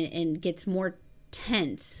 And gets more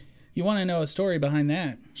tense. You want to know a story behind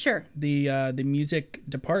that? Sure. The music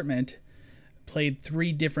department played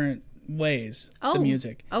 3 different ways, the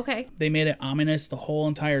music. Okay. They made it ominous the whole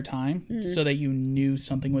entire time so that you knew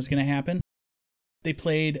something was going to happen. They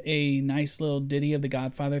played a nice little ditty of the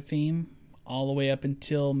Godfather theme all the way up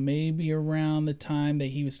until maybe around the time that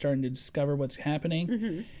he was starting to discover what's happening.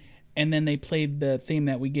 Mm-hmm. And then they played the theme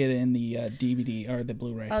that we get in the DVD or the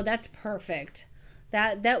Blu-ray. Oh, that's perfect.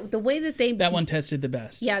 That the way that they... That one tested the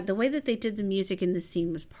best. Yeah, the way that they did the music in this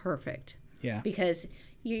scene was perfect. Yeah. Because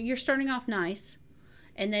you're starting off nice,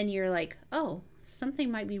 and then you're like, oh,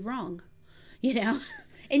 something might be wrong.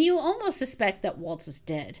 And you almost suspect that Waltz is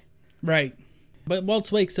dead. Right. But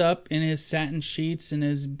Waltz wakes up in his satin sheets and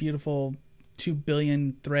his beautiful 2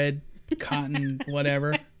 billion thread cotton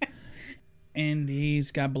whatever. And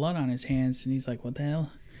he's got blood on his hands. And he's like, what the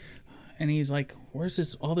hell? And he's like,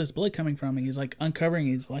 where's all this blood coming from? And he's like uncovering.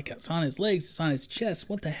 He's like, it's on his legs. It's on his chest.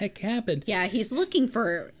 What the heck happened? Yeah, he's looking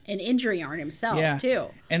for an injury on himself, too.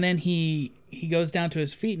 And then he goes down to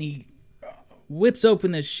his feet and he whips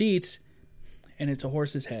open the sheets. And it's a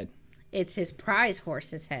horse's head. It's his prize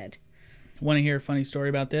horse's head. Want to hear a funny story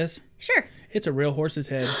about this? Sure. It's a real horse's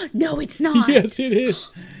head. No, it's not. Yes, it is.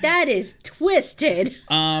 That is twisted.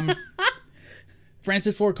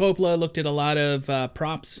 Francis Ford Coppola looked at a lot of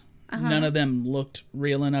props. Uh-huh. None of them looked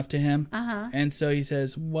real enough to him. Uh-huh. And so he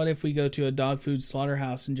says, what if we go to a dog food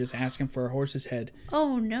slaughterhouse and just ask him for a horse's head?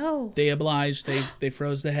 Oh, no. They obliged. They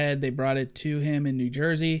froze the head. They brought it to him in New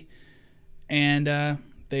Jersey. And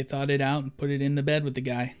they thawed it out and put it in the bed with the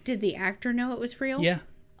guy. Did the actor know it was real? Yeah.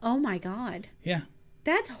 Oh, my God. Yeah.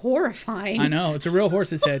 That's horrifying. I know. It's a real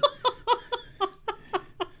horse's head.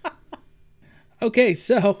 Okay,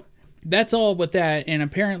 so... That's all with that, and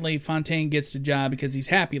apparently Fontaine gets the job because he's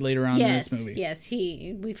happy later on in this movie. Yes,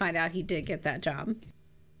 we find out he did get that job.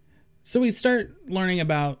 So we start learning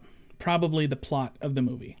about probably the plot of the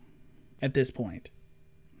movie at this point.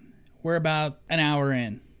 We're about an hour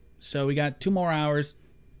in, so we got 2 more hours.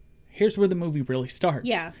 Here's where the movie really starts.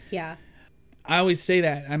 Yeah. I always say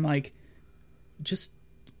that. I'm like, just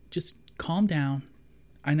calm down.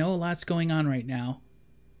 I know a lot's going on right now.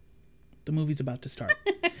 The movie's about to start.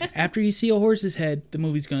 After you see a horse's head, the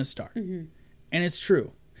movie's going to start. Mm-hmm. And it's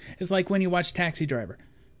true. It's like when you watch Taxi Driver.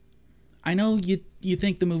 I know you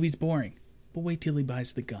think the movie's boring, but wait till he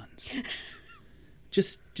buys the guns.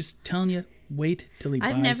 just telling you, wait till he buys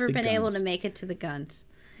the guns. I've never been able to make it to the guns.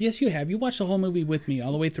 Yes, you have. You watched the whole movie with me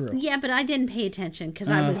all the way through. Yeah, but I didn't pay attention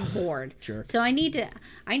because I was bored. Jerk. So I need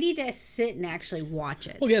to sit and actually watch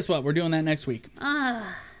it. Well, guess what? We're doing that next week.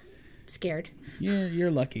 Scared.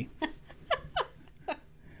 You're lucky.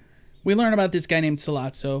 We learn about this guy named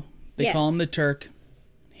Sollozzo. They call him the Turk.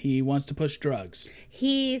 He wants to push drugs.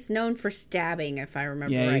 He's known for stabbing, if I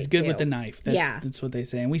remember right. Yeah, he's good too. with the knife. That's what they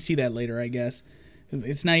say. And we see that later, I guess.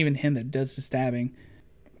 It's not even him that does the stabbing.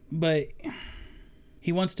 But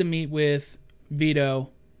he wants to meet with Vito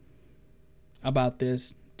about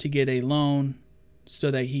this to get a loan so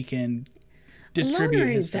that he can distribute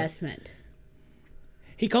his investment. Stuff.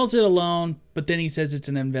 He calls it a loan, but then he says it's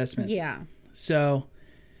an investment. Yeah. So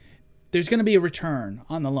there's going to be a return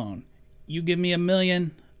on the loan. You give me $1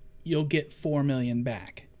 million, you'll get $4 million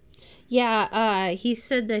back. Yeah, he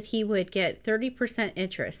said that he would get 30%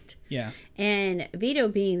 interest. Yeah. And Vito,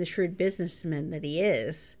 being the shrewd businessman that he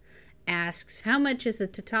is, asks, how much is the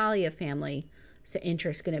Tattaglia family's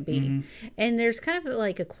interest going to be? Mm-hmm. And there's kind of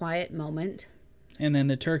like a quiet moment. And then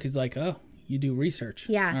the Turk is like, oh, you do research.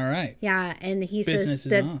 Yeah. All right. Yeah, and he says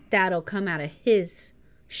that that'll come out of his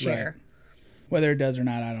share. Right. Whether it does or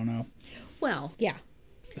not, I don't know. Well, yeah.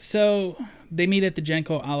 So they meet at the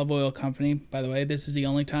Genco Olive Oil Company. By the way, this is the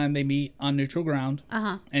only time they meet on neutral ground.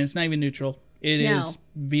 Uh-huh. And it's not even neutral. It is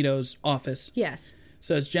Vito's office. Yes.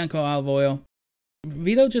 So it's Genco Olive Oil.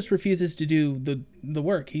 Vito just refuses to do the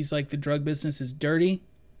work. He's like, the drug business is dirty.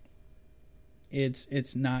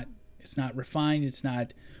 It's not It's not refined. It's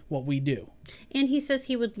not what we do. And he says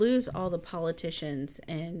he would lose all the politicians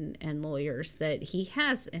and lawyers that he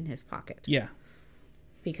has in his pocket. Yeah.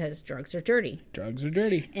 Because drugs are dirty. Drugs are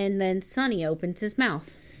dirty. And then Sonny opens his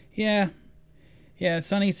mouth. Yeah. Yeah,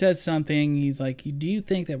 Sonny says something. He's like, do you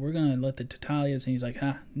think that we're going to let the Tatalias? And he's like,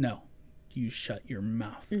 no. You shut your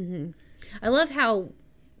mouth. Mm-hmm. I love how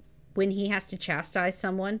when he has to chastise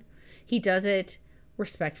someone, he does it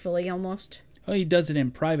respectfully almost. Oh, he does it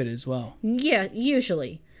in private as well. Yeah,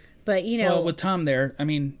 usually. But, you know... Well, with Tom there, I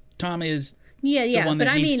mean, Tom is the one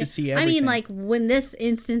that needs to see everything. I mean, like, when this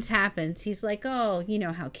instance happens, he's like, oh, you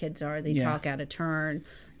know how kids are. They talk out of turn,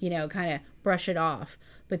 kind of brush it off.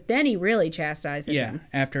 But then he really chastises him.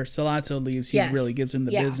 Yeah, after Sollozzo leaves, he really gives him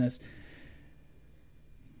the business.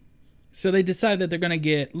 So they decide that they're going to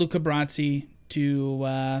get Luca Brasi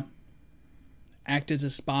to act as a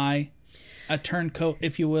spy, a turncoat,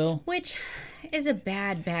 if you will. Which is a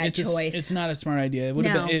bad choice. It's not a smart idea. It would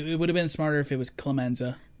have been. It would have been smarter if it was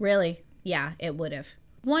Clemenza. Really? Yeah, it would have.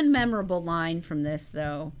 One memorable line from this,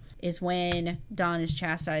 though, is when Don is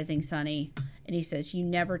chastising Sonny, and he says, "You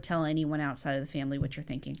never tell anyone outside of the family what you're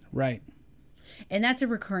thinking." Right. And that's a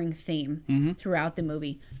recurring theme throughout the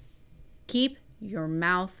movie. Keep your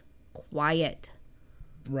mouth quiet.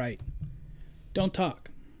 Right. Don't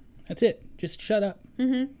talk. That's it. Just shut up.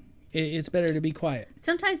 Mm-hmm. It's better to be quiet.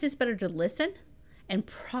 Sometimes it's better to listen and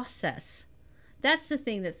process. That's the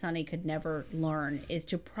thing that Sonny could never learn, is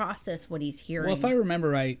to process what he's hearing. Well, if I remember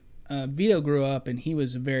right, Vito grew up and he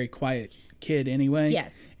was a very quiet kid anyway.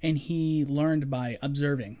 Yes. And he learned by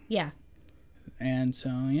observing. Yeah. And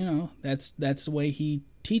so, that's the way he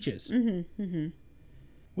teaches. Mm-hmm. Mm-hmm.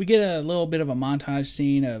 We get a little bit of a montage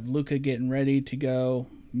scene of Luca getting ready to go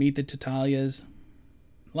meet the Tatalias.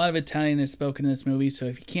 A lot of Italian is spoken in this movie, so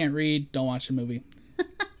if you can't read, don't watch the movie.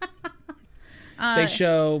 They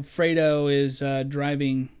show Fredo is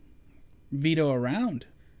driving Vito around.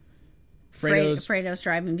 Fredo's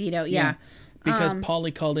driving Vito, yeah. Because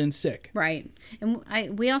Paulie called in sick. Right.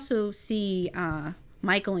 And we also see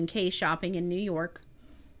Michael and Kay shopping in New York.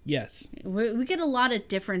 Yes. We get a lot of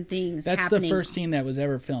different things That's happening. the first scene that was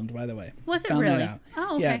ever filmed, by the way. Was it really? Found that out.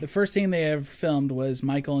 Oh, okay. Yeah, the first scene they ever filmed was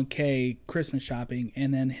Michael and Kay Christmas shopping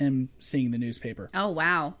and then him seeing the newspaper. Oh,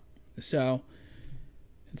 wow. So,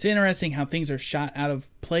 it's interesting how things are shot out of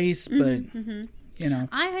place, but,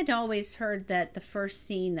 I had always heard that the first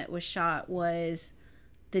scene that was shot was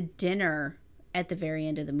the dinner at the very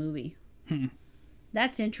end of the movie.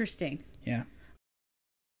 That's interesting. Yeah.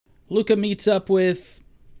 Luca meets up with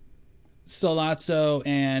Sollozzo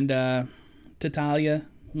and Tattaglia,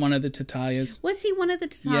 one of the Tattaglias. Was he one of the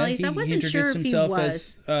Tattaglias? Yeah, I wasn't sure if he was. He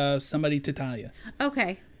introduced himself as somebody Tattaglia.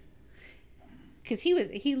 Okay. Because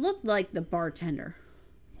he looked like the bartender.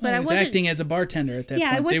 But he was acting as a bartender at that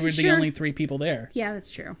point. They were the only three people there. Yeah,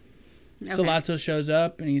 that's true. Okay. Sollozzo shows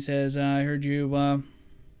up and he says, I heard you want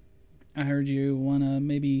to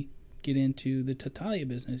maybe get into the Tattaglia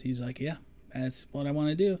business. He's like, yeah, that's what I want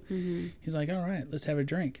to do. Mm-hmm. He's like, all right, let's have a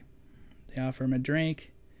drink. They offer him a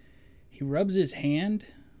drink. He rubs his hand,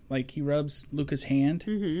 like he rubs Luca's hand,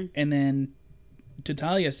 and then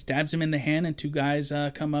Tattaglia stabs him in the hand, and two guys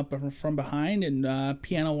come up from behind and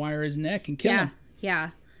piano wire his neck and kill him.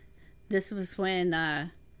 Yeah. This was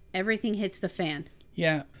when everything hits the fan.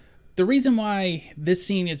 Yeah. The reason why this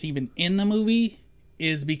scene is even in the movie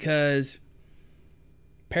is because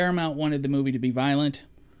Paramount wanted the movie to be violent.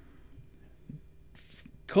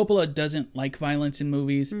 Coppola doesn't like violence in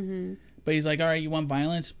movies, but he's like, all right, you want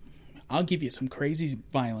violence? I'll give you some crazy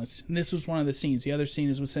violence. And this was one of the scenes. The other scene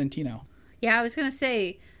is with Santino. Yeah, I was going to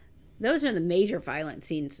say, those are the major violent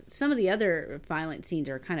scenes. Some of the other violent scenes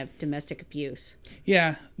are kind of domestic abuse.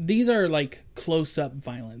 Yeah, these are like close-up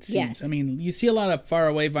violent scenes. Yes. I mean, you see a lot of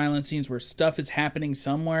far-away violent scenes where stuff is happening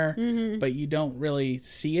somewhere, but you don't really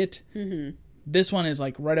see it. Mm-hmm. This one is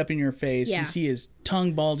like right up in your face. Yeah. You see his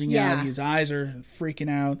tongue bulging out. His eyes are freaking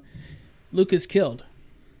out. Luca's killed.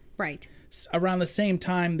 Right. Around the same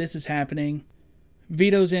time this is happening,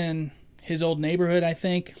 Vito's in his old neighborhood, I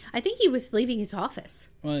think. I think he was leaving his office.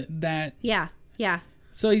 Yeah.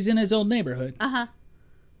 So he's in his old neighborhood. Uh-huh.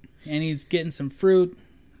 And he's getting some fruit.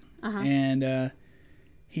 Uh-huh. And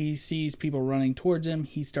he sees people running towards him.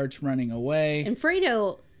 He starts running away. And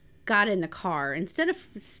Fredo got in the car. Instead of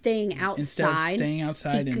staying outside, and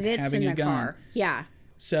having a gun. Car. Yeah.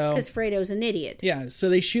 So because Fredo's an idiot. Yeah. So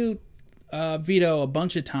they shoot Vito a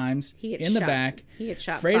bunch of times in the back. He gets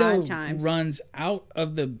shot Fredo 5 times. Runs out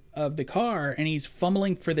of the car and he's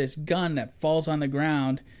fumbling for this gun that falls on the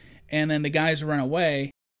ground, and then the guys run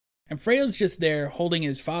away, And Fredo's just there holding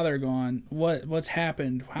his father going, what's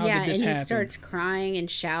happened? How did this happen? He starts crying and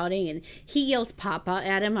shouting, and he yells Papa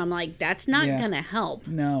at him. I'm like, that's not going to help.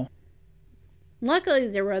 No. Luckily,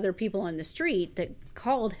 there were other people on the street that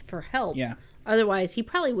called for help. Yeah. Otherwise, he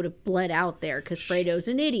probably would have bled out there because Fredo's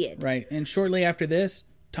an idiot. Right. And shortly after this,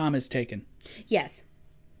 Tom is taken. Yes.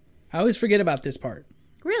 I always forget about this part.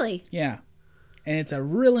 Really? Yeah. And it's a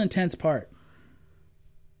real intense part.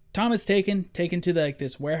 Tom is taken to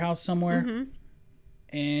this warehouse somewhere. Mm-hmm.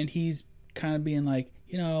 And he's kind of being like,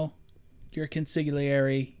 you're a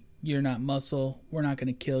consigliere. You're not muscle. We're not going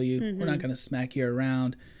to kill you. Mm-hmm. We're not going to smack you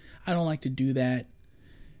around. I don't like to do that.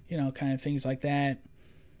 Kind of things like that.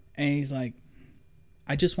 And he's like,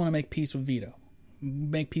 I just want to make peace with Vito.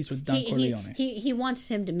 Make peace with Don Corleone. He wants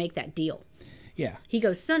him to make that deal. Yeah. He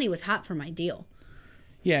goes, Sonny was hot for my deal.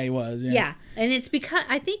 Yeah, he was. Yeah. And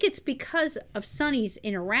I think it's because of Sonny's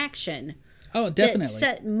interaction. Oh, definitely. That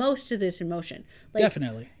set most of this in motion.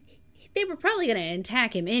 Definitely. They were probably going to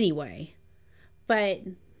attack him anyway. But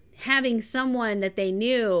having someone that they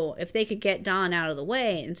knew, if they could get Don out of the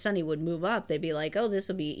way and Sonny would move up, they'd be like, oh, this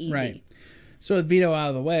will be easy. Right. So with Vito out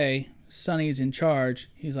of the way, Sonny's in charge.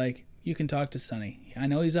 He's like, you can talk to Sonny. I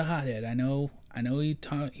know he's a hothead. I know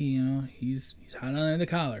he's hot under the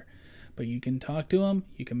collar. But you can talk to him.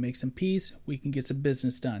 You can make some peace. We can get some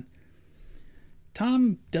business done.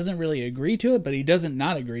 Tom doesn't really agree to it, but he doesn't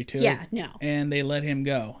not agree to it. Yeah, no. And they let him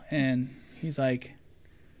go. And he's like,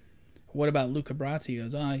 what about Luca Brasi? He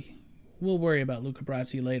goes, we'll worry about Luca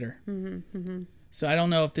Brasi later. Mm-hmm, mm-hmm. So I don't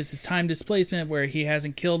know if this is time displacement where he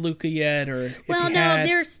hasn't killed Luca yet, or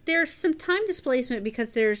if there's some time displacement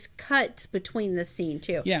because there's cuts between this scene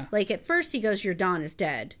too. Yeah. Like at first he goes, your Don is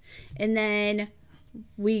dead. And then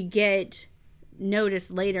we get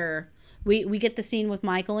notice later, we get the scene with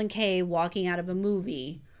Michael and Kay walking out of a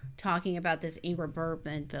movie talking about this Ingrid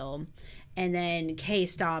Bergman film. And then Kay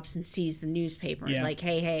stops and sees the newspaper. It's like,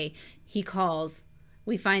 hey, he calls.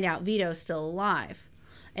 We find out Vito's still alive.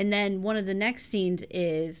 And then one of the next scenes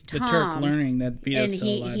is Tom. The Turk learning that Vito's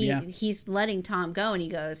still alive. He's letting Tom go, and he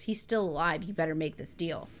goes, he's still alive. You better make this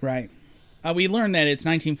deal. Right. We learned that it's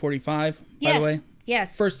 1945, by the way.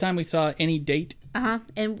 Yes. First time we saw any date. Uh-huh.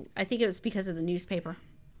 And I think it was because of the newspaper.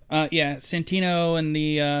 Santino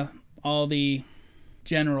and all the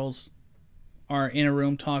generals are in a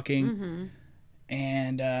room talking. Mm-hmm.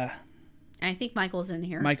 And I think Michael's in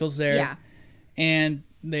here. Michael's there. Yeah. And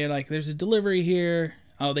they're like, there's a delivery here.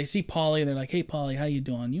 Oh, they see Paulie. They're like, hey, Paulie, how you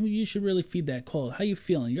doing? You should really feed that cold. How you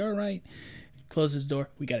feeling? You all right? Closes the door.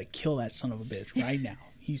 We got to kill that son of a bitch right now.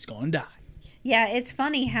 He's going to die. Yeah, it's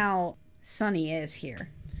funny how Sonny is here.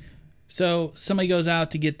 So somebody goes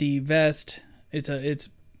out to get the vest. It's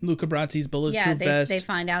Luca Brasi's bulletproof vest. They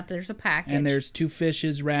find out there's a package. And there's 2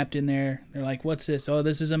 fishes wrapped in there. They're like, what's this? Oh,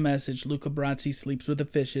 this is a message. Luca Brasi sleeps with the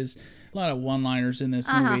fishes. A lot of one-liners in this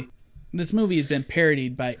movie. This movie has been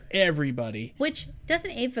parodied by everybody. Which,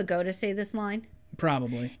 doesn't Abe Vigoda say this line?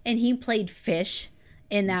 Probably. And he played Fish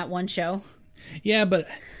in that one show. Yeah, but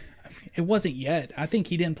it wasn't yet. I think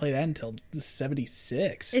he didn't play that until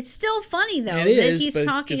 76. It's still funny, though, he's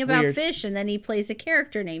talking about weird. Fish, and then he plays a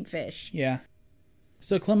character named Fish. Yeah.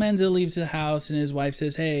 So Clemenza leaves the house, and his wife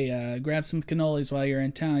says, hey, grab some cannolis while you're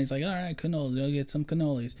in town. He's like, all right, cannolis. I'll get some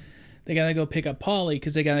cannolis. They got to go pick up Paulie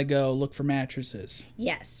because they got to go look for mattresses.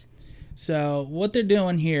 Yes. So what they're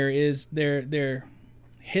doing here is they're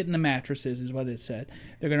hitting the mattresses is what it said.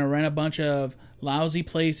 They're going to rent a bunch of lousy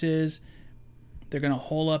places. They're going to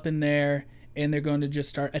hole up in there, and they're going to just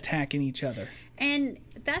start attacking each other. And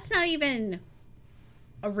that's not even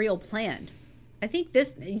a real plan. I think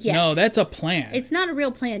this... Yet. No, that's a plan. It's not a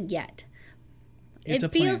real plan yet.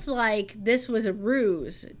 It feels like this was a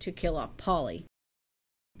ruse to kill off Paulie.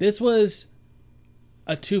 This was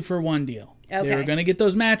a 2-for-1 deal. Okay. They were going to get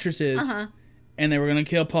those mattresses, and they were going to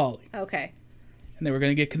kill Paulie. Okay. And they were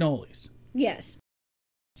going to get cannolis. Yes.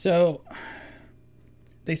 So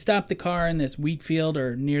they stopped the car in this wheat field,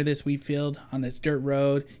 or near this wheat field, on this dirt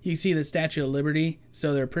road. You see the Statue of Liberty,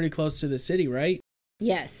 so they're pretty close to the city, right?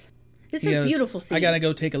 Yes. This is a beautiful scene. I got to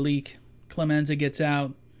go take a leak. Clemenza gets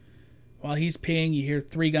out. While he's peeing, you hear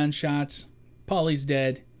 3 gunshots. Paulie's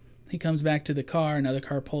dead. He comes back to the car. Another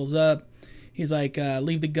car pulls up. He's like,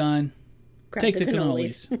 leave the gun. Take the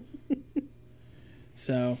cannolis.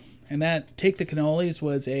 So, and that take the cannolis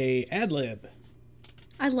was a ad-lib.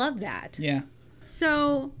 I love that. Yeah.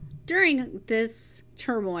 So, during this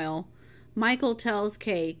turmoil, Michael tells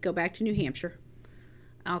Kay, go back to New Hampshire.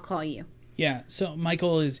 I'll call you. Yeah, so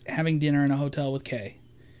Michael is having dinner in a hotel with Kay.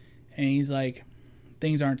 And he's like,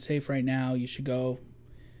 things aren't safe right now. You should go.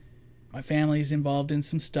 My family's involved in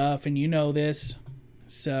some stuff, and you know this.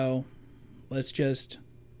 So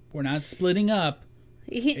we're not splitting up.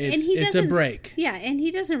 It's a doesn't- break. Yeah, and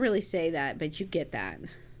he doesn't really say that, but you get that.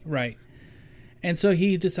 Right. And so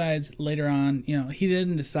he decides later on, he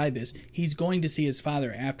didn't decide this. He's going to see his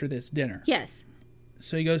father after this dinner. Yes.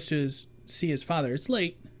 So he goes to see his father. It's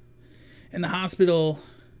late. And the hospital,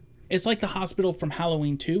 it's like the hospital from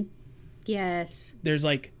Halloween 2. Yes. There's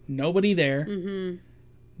like nobody there.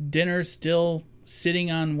 Mm-hmm. Dinner's still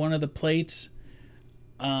sitting on one of the plates.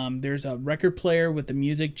 There's a record player with the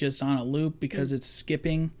music just on a loop because it's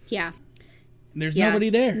skipping. Yeah. There's nobody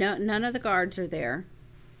there. No, none of the guards are there.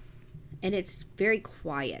 And it's very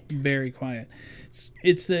quiet. Very quiet.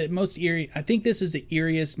 It's the most eerie. I think this is the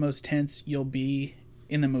eeriest, most tense you'll be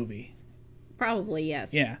in the movie. Probably,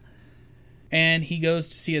 yes. Yeah. And he goes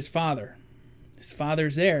to see his father. His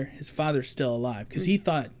father's there. His father's still alive because he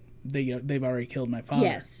thought they've already killed my father.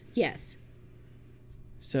 Yes, yes.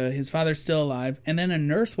 So his father's still alive. And then a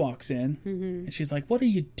nurse walks in and she's like, "What are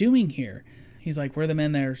you doing here?" He's like, "We're the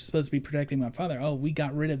men that are supposed to be protecting my father." "Oh, we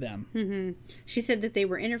got rid of them." Mm-hmm. She said that they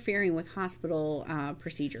were interfering with hospital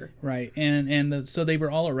procedure. Right. And so they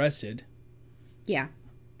were all arrested. Yeah.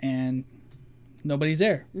 And nobody's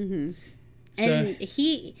there. Mm-hmm. So, And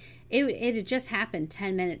it had just happened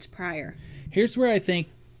 10 minutes prior. Here's where I think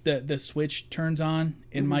the switch turns on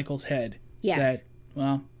in Michael's head. Yes.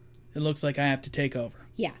 That, it looks like I have to take over.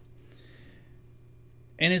 Yeah.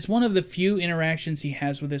 And it's one of the few interactions he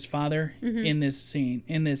has with his father in this scene,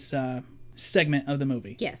 in this segment of the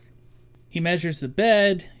movie. Yes. He measures the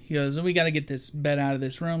bed. He goes, "We got to get this bed out of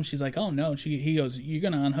this room." She's like, "Oh, no." He goes, "You're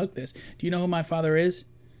going to unhook this. Do you know who my father is?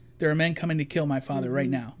 There are men coming to kill my father right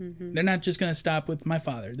now. They're not just going to stop with my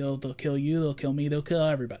father. They'll kill you. They'll kill me. They'll kill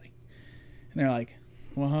everybody." And they're like,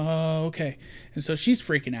 "Well, okay." And so she's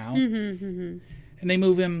freaking out. And they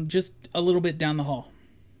move him just a little bit down the hall.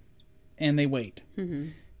 And they wait.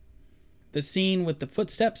 The scene with the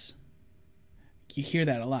footsteps, you hear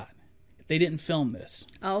that a lot. They didn't film this.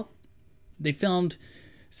 Oh. They filmed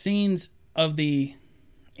scenes of the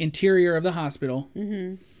interior of the hospital.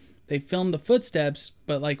 They filmed the footsteps,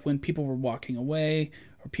 but like when people were walking away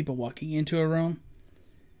or people walking into a room.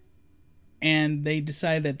 And they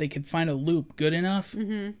decided that they could find a loop good enough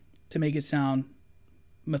to make it sound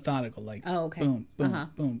methodical, like boom,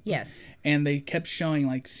 boom, boom. Yes. And they kept showing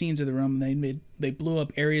like scenes of the room. They blew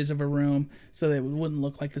up areas of a room so that it wouldn't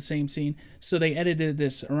look like the same scene. So they edited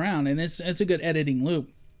this around, and it's a good editing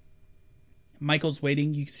loop. Michael's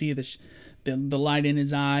waiting. You see the light in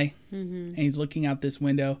his eye, and he's looking out this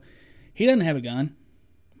window. He doesn't have a gun.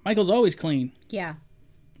 Michael's always clean. Yeah.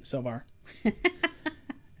 So far.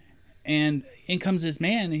 And in comes this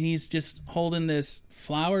man, and he's just holding this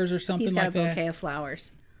flowers or something like that. He's got a bouquet of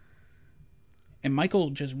flowers. And Michael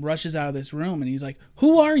just rushes out of this room, and he's like,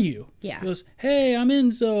 "Who are you?" Yeah. He goes, "Hey, I'm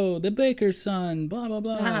Enzo, the baker's son, blah, blah,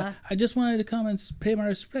 blah. I just wanted to come and pay my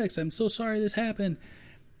respects. I'm so sorry this happened."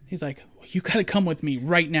 He's like, "Well, you got to come with me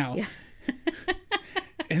right now." Yeah.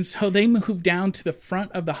 And so they move down to the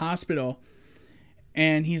front of the hospital,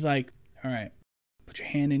 and he's like, "All right, put your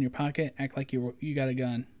hand in your pocket, act like you got a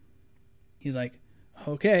gun." He's like,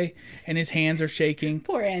 "Okay," and his hands are shaking.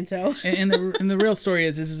 Poor Enzo. and the real story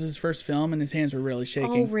is this is his first film, and his hands were really shaking.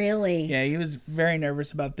 Oh, really? Yeah, he was very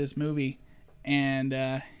nervous about this movie,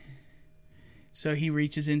 and so he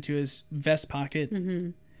reaches into his vest pocket,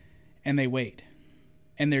 and they wait,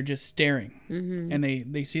 and they're just staring, and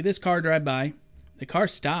they see this car drive by. The car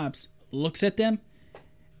stops, looks at them,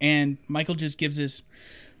 and Michael just gives this.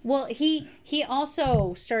 Well, he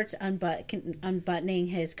also starts unbuttoning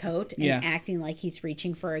his coat and acting like he's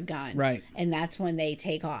reaching for a gun. Right. And that's when they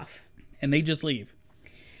take off. And they just leave.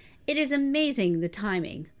 It is amazing the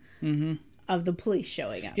timing of the police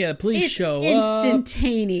showing up. Yeah, the police show up.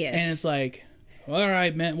 Instantaneous. And it's like, "All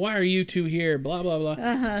right, man, why are you two here? Blah, blah,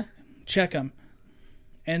 blah." Check them.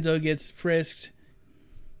 Enzo gets frisked.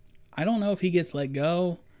 I don't know if he gets let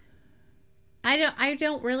go. I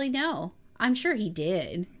don't really know. I'm sure he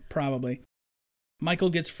did. Probably. Michael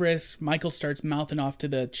gets frisked. Michael starts mouthing off to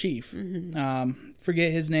the chief.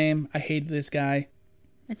 Forget his name. I hate this guy.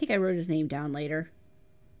 I think I wrote his name down later.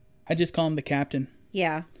 I just call him the captain.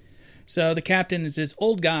 Yeah. So the captain is this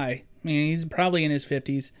old guy. I mean, he's probably in his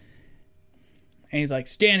 50s. And he's like,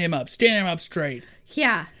 stand him up straight.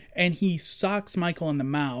 Yeah. And he socks Michael in the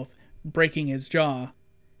mouth, breaking his jaw.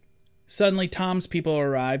 Suddenly, Tom's people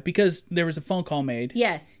arrive because there was a phone call made.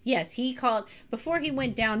 Yes. He called, before he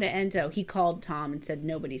went down to Enzo, he called Tom and said,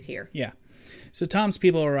 nobody's here. Yeah. So Tom's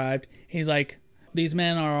people arrived. He's like, These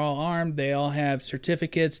men are all armed. They all have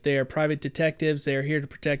certificates. They are private detectives. They are here to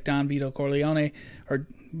protect Don Vito Corleone, or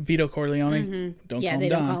Vito Corleone. Don't Yeah, call him they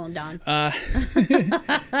Don. don't call him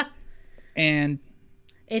Don. And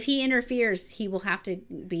If he interferes, he will have to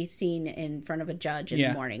be seen in front of a judge in Yeah.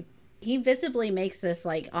 the morning. He visibly makes this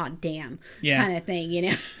like, oh, damn, Yeah. kind of thing, you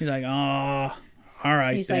know? he's like, oh, all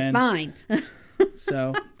right He's then. like, fine.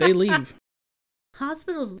 So they leave.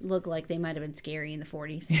 Hospitals look like they might have been scary in the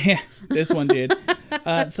 40s. Yeah, this one did.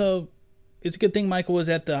 So it's a good thing Michael was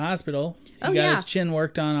at the hospital. He got yeah. his chin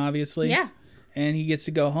worked on, obviously. Yeah. And he gets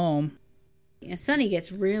to go home. Yeah, Sonny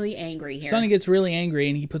gets really angry here. Sonny gets really angry,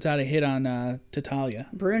 and he puts out a hit on Tatalia.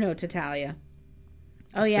 Bruno Tatalia.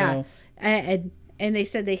 Oh, yeah. So- And they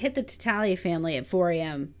said they hit the Tatalia family at 4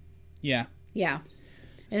 a.m. Yeah. Yeah.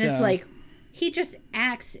 And it's So- like, he just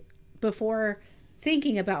acts before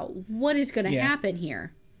thinking about what is going to Yeah. happen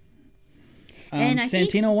here. And I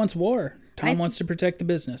think- Santino wants war. Tom I- wants to protect the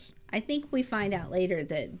business. I think we find out later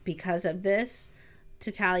that because of this,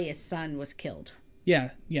 Tatalia's son was killed.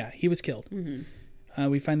 Yeah, he was killed. Mm-hmm.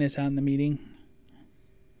 We find this out in the meeting.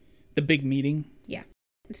 The big meeting. Yeah.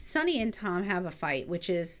 Sonny and Tom have a fight, which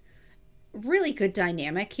is really good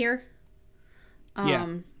dynamic here.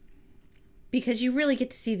 Yeah. Because you really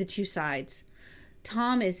get to see the two sides.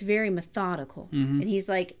 Tom is very methodical. Mm-hmm. And he's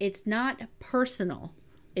like, it's not personal,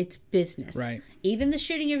 it's business. Right. Even the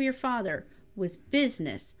shooting of your father was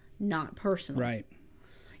business, not personal. Right.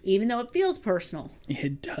 Even though it feels personal.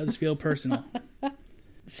 It does feel personal.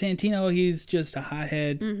 Santino, he's just a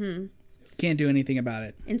hothead. Mm-hmm. Can't do anything about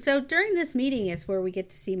it. And so during this meeting is where we get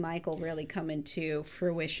to see Michael really come into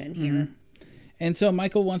fruition here. Mm-hmm. And so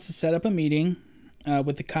Michael wants to set up a meeting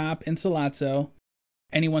with the cop and Sollozzo,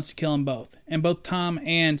 and he wants to kill them both. And both Tom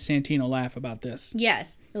and Santino laugh about this.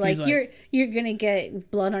 Yes. Like, you're going to get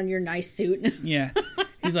blood on your nice suit. Yeah.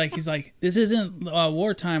 He's like, this isn't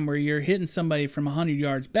wartime where you're hitting somebody from 100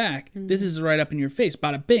 yards back. Mm-hmm. This is right up in your face.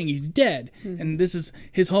 Bada bing, he's dead. Mm-hmm. And this is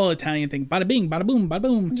his whole Italian thing. Bada bing, bada boom, bada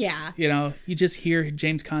boom. Yeah. You know, you just hear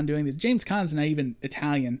James Caan doing this. James Caan's not even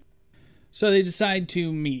Italian. So they decide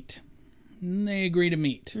to meet. And they agree to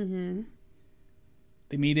meet. Mm-hmm.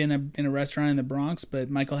 They meet in a restaurant in the Bronx, but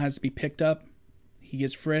Michael has to be picked up. He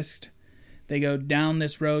gets frisked. They go down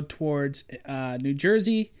this road towards New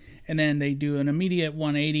Jersey, and then they do an immediate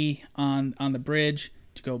 180 on the bridge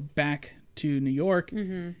to go back to New York.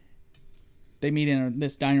 Mm-hmm. They meet in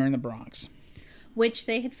this diner in the Bronx. Which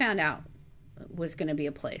they had found out was going to be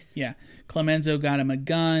a place. Yeah. Clemenzo got him a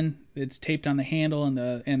gun. It's taped on the handle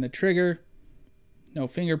and the trigger. No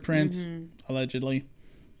fingerprints, allegedly.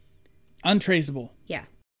 Untraceable. Yeah.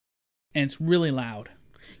 And it's really loud.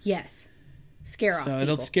 Yes. Scare off So people.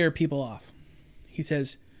 it'll scare people off. He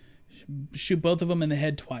says, shoot both of them in the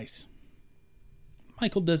head twice.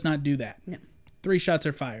 Michael does not do that. No. 3 shots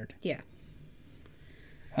are fired. Yeah.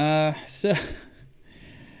 So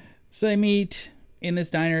they meet in this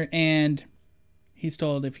diner, and he's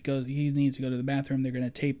told if he needs to go to the bathroom, they're going to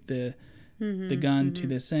tape the gun to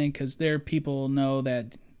this thing because their people know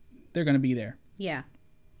that they're going to be there. Yeah.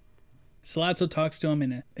 Sollozzo talks to him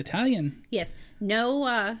in Italian. Yes.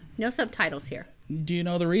 No subtitles here. Do you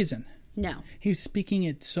know the reason? No. He was speaking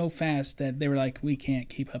it so fast that they were like, we can't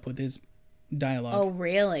keep up with his dialogue. Oh,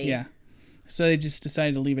 really? Yeah. So they just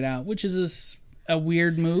decided to leave it out, which is a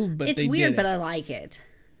weird move, but It's they weird, did but it. I like it.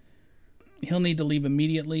 He'll need to leave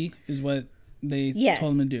immediately, is what they Yes.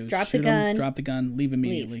 told him to do. Drop the Shoot him, gun. drop the gun, leave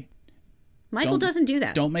immediately. Michael doesn't do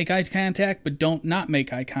that. Don't make eye contact, but don't not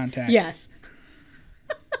make eye contact. Yes.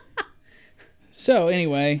 So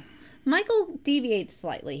anyway, Michael deviates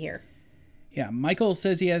slightly here. yeah, Michael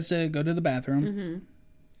says he has to go to the bathroom. Mm-hmm.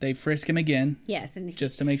 They frisk him again, Yes, and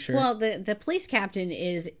just to make sure. well, the police captain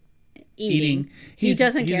is eating. He He's-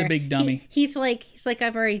 doesn't he's a care. big dummy. He's like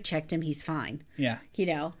I've already checked him. He's fine. Yeah, You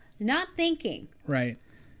know, not thinking. right.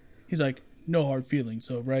 He's like, no hard feelings,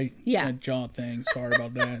 so right? Yeah. That jaw thing. Sorry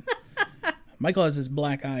about that. Michael has this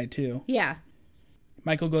black eye too. Yeah.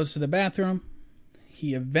 Michael goes to the bathroom.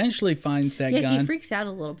 He eventually finds that Yeah. gun. He freaks out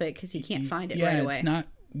a little bit because he can't find it yeah, right away. it's not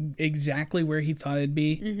exactly where he thought it'd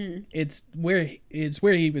be. Mm-hmm. It's where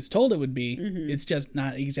he was told it would be. Mm-hmm. It's just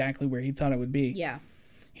not exactly where he thought it would be. Yeah.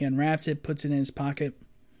 He unwraps it, puts it in his pocket,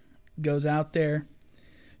 goes out there,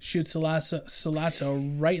 shoots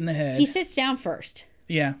Sollozzo right in the head. He sits down first.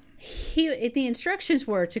 Yeah, The instructions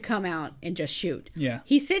were to come out and just shoot. Yeah.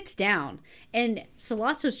 He sits down, and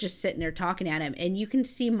Sollozzo's just sitting there talking at him, and you can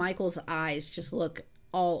see Michael's eyes just look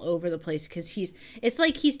all over the place because it's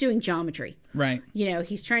like he's doing geometry. right. You know,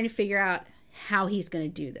 he's trying to figure out how he's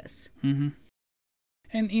going to do this.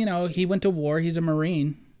 And, you know, he went to war. He's a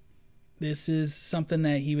Marine. This is something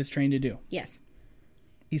that he was trained to do. Yes.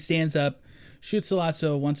 He stands up, shoots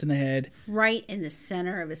Sollozzo once in the head, Right in the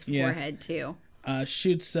center of his Yeah. forehead, too.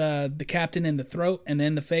 shoots the captain in the throat and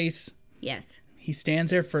then the face. Yes. He stands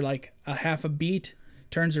there for like a half a beat,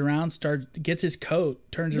 turns around, gets his coat,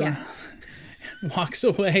 turns Yeah. around, walks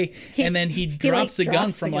away, and then he drops the gun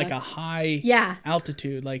drops from the like gun. a high Yeah.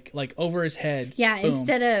 altitude, like over his head. Yeah, Boom.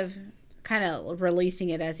 instead of kind of releasing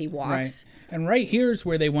it as he Right. walks. And right here's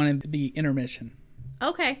where they wanted the intermission.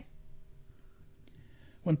 Okay.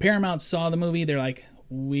 When Paramount saw the movie, they're like,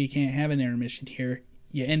 we can't have an intermission here.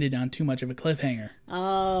 You ended on too much of a cliffhanger.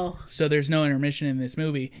 Oh. So there's no intermission in this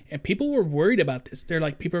movie. And people were worried about this. They're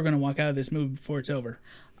like, people are going to walk out of this movie before it's over.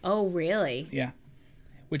 Oh, really? Yeah.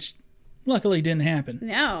 Which luckily didn't happen.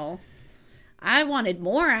 No. I wanted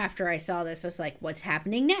more after I saw this. I was like, what's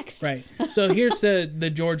happening next? Right. So here's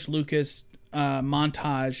the George Lucas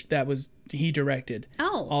montage that he directed.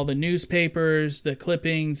 Oh. All the newspapers, the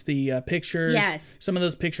clippings, the pictures. Yes. Some of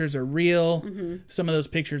those pictures are real. Some of those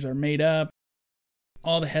pictures are made up.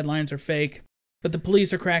 All the headlines are fake. But the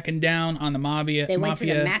police are cracking down on the mafia. They went to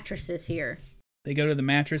the mattresses here. They go to the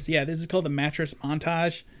mattress. Yeah, this is called the mattress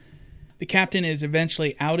montage. The captain is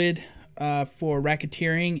eventually outed for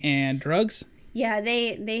racketeering and drugs. Yeah,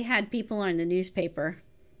 they had people on the newspaper.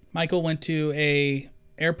 Michael went to a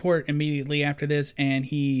airport immediately after this, and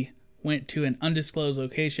he went to an undisclosed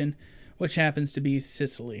location, which happens to be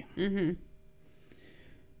Sicily. Mm-hmm.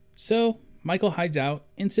 So Michael hides out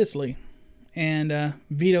in Sicily, and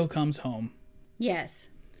Vito comes home. Yes.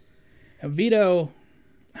 Now, Vito,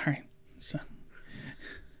 all right, so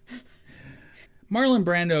Marlon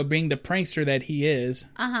Brando, being the prankster that he is,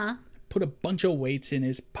 put a bunch of weights in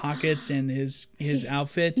his pockets and his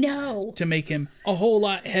outfit No. to make him a whole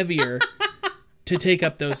lot heavier to take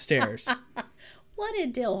up those stairs. What a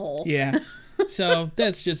dill hole. Yeah. So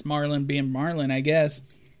that's just Marlon being Marlon, I guess.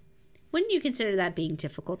 Wouldn't you consider that being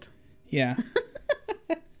difficult? Yeah.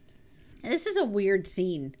 This is a weird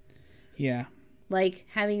scene. Yeah. Like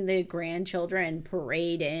having the grandchildren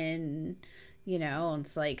parade in,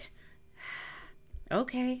 it's like,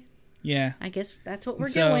 okay, Yeah. I guess that's what we're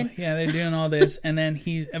So, doing. yeah, they're doing all this. And then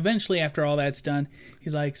he eventually, after all that's done,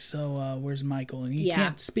 he's like, so where's Michael? And he Yeah.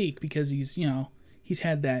 can't speak because he's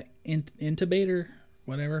had that intubator,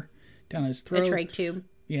 whatever, down his A throat. trach tube.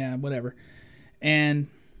 Yeah, whatever. And,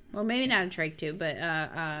 Well, maybe not a trach tube, but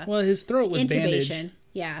well, his throat was intubation. bandaged.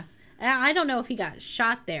 Yeah. I don't know if he got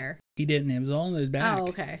shot there. He didn't. It was all in his back. Oh,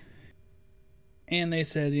 okay. And they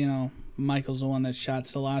said, Michael's the one that shot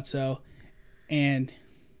Sollozzo. And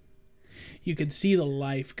you could see the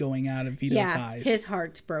life going out of Vito's eyes. His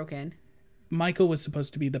heart's broken. Michael was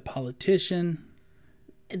supposed to be the politician,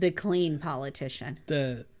 The clean politician.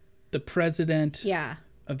 the president Yeah.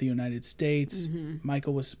 of the United States.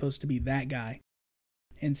 Michael was supposed to be that guy.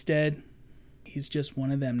 Instead, he's just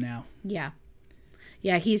one of them now. Yeah.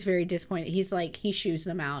 Yeah, he's very disappointed. He's like, he shoos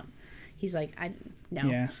them out. He's like, no.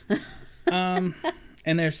 Yeah.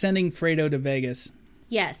 And they're sending Fredo to Vegas.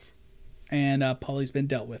 Yes. And Paulie's been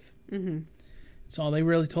dealt with. That's all they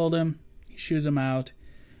really told him. He shoos him out.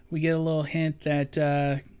 We get a little hint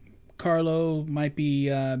that Carlo might be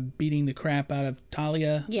beating the crap out of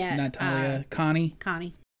Talia. Yeah, Not Talia, Connie.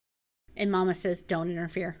 Connie. And Mama says, don't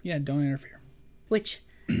interfere. Yeah, don't interfere. Which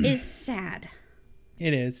is sad.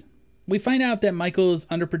 It is. We find out that Michael is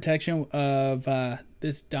under protection of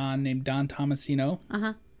this Don named Don Tomasino.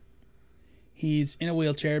 Uh-huh. He's in a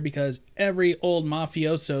wheelchair because every old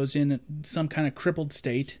mafioso's in some kind of crippled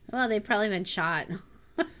state. Well, they've probably been shot.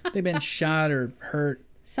 They've been shot or hurt,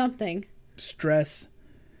 Something. stress.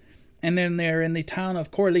 And then they're in the town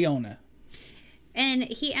of Corleone. And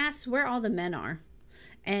he asks where all the men are.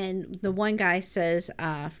 And the one guy says,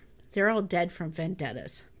 they're all dead from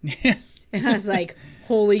vendettas. And I was like,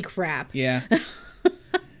 holy crap. Yeah.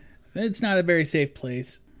 It's not a very safe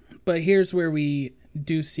place. But here's where we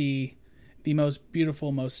do see the most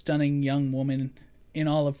beautiful, most stunning young woman in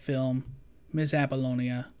all of film, Miss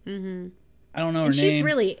Apollonia. Mm-hmm. I don't know her And name. she's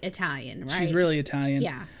really Italian, right? She's really Italian.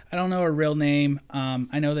 Yeah. I don't know her real name.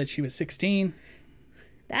 I know that she was 16.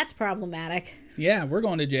 That's problematic. Yeah, we're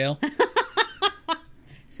going to jail.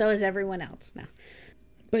 So is everyone else. No.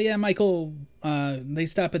 But yeah, Michael, they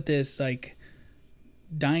stop at this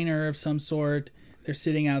diner of some sort. They're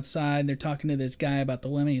sitting outside. They're talking to this guy about the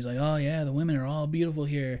women. He's like, oh yeah, the women are all beautiful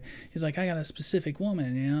here. He's like, I got a specific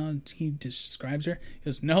woman, And he describes her. He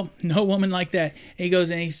goes, no woman like that. And he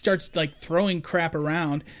goes and he starts throwing crap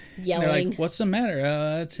around. Yelling. And they're like, what's the matter?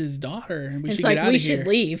 That's his daughter. We It's should like, get out we of here. should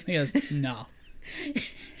leave. He goes, no.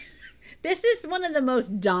 This is one of the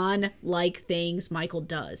most Don-like things Michael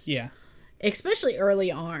does. Yeah. especially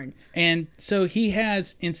early on. And so he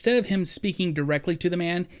has, instead of him speaking directly to the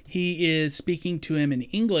man, he is speaking to him in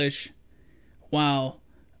English while...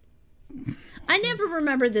 I never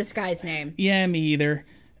remember this guy's name. Yeah, me either.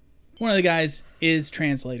 One of the guys is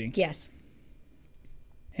translating. Yes.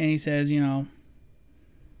 And he says, you know,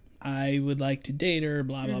 I would like to date her,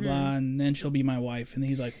 blah, blah, blah, and then she'll be my wife. And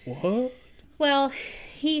he's like, what? Well,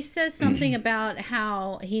 he says something about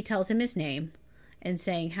how he tells him his name and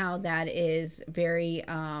saying how that is very...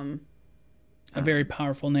 a very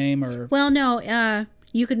powerful name, or... Well, no,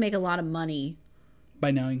 you could make a lot of money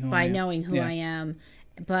by knowing who by I am. knowing who Yeah. I am.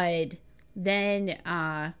 But then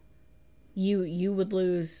you would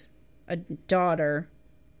lose a daughter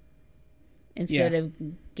instead of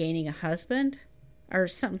gaining a husband or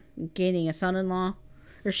gaining a son-in-law,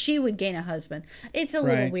 or she would gain a husband. It's a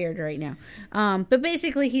little weird right now. But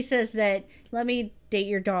basically he says that let me date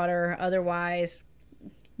your daughter, otherwise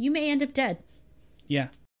you may end up dead. Yeah.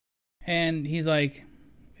 And he's like,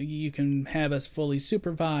 you can have us fully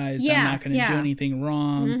supervised. Yeah, I'm not going to do yeah. anything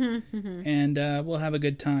wrong. And we'll have a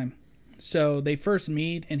good time. So they first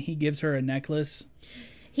meet, and he gives her a necklace.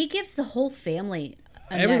 He gives the whole family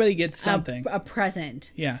Everybody gets something. a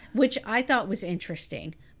present. Yeah. Which I thought was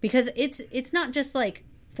interesting because it's not just like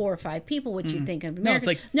 4 or 5 people, which you'd think of America. No, it's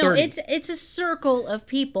like 30. No, it's a circle of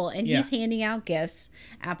people, and he's handing out gifts.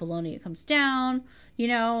 Apollonia comes down, you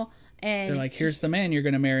know, and They're like, here's the man you're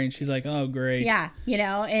going to marry. And she's like, oh, great. yeah, you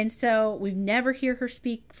know, and so we never hear her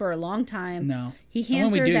speak for a long time. No. He And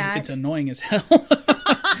hands when her we do, that. it's annoying as hell.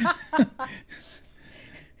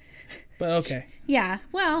 But okay. Yeah,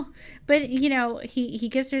 well, but you know, he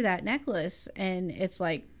gives her that necklace, and it's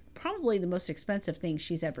like probably the most expensive thing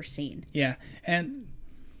she's ever seen. Yeah. And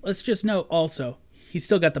let's just note also, he's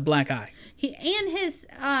still got the black eye. His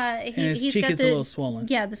his cheek got is a little swollen.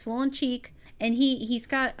 Yeah, the swollen cheek, and he's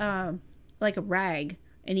got like a rag,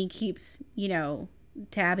 and he keeps, you know,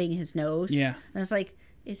 tabbing his nose. Yeah. And I was like,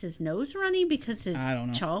 is his nose running because his I don't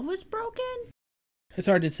know. jaw was broken? It's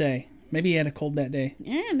hard to say. Maybe he had a cold that day.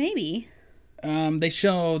 Yeah, maybe. They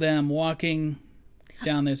show them walking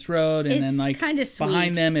down this road, and It's then like kinda sweet.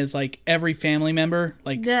 behind them is like every family member,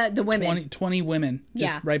 like The women. 20 women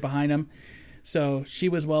just Yeah. right behind them. So she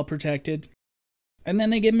was well protected. And then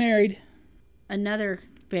they get married. Another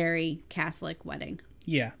very Catholic wedding.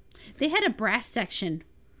 Yeah. They had a brass section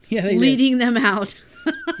Yeah, they leading them out.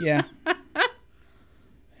 did. Yeah.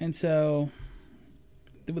 And so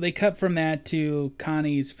they cut from that to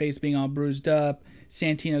Connie's face being all bruised up.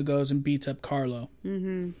 Santino goes and beats up Carlo.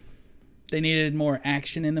 Mm-hmm. They needed more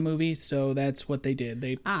action in the movie, so that's what they did.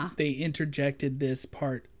 They interjected this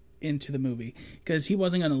part into the movie because he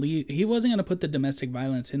wasn't going to leave. He wasn't going to put the domestic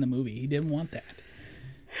violence in the movie. He didn't want that,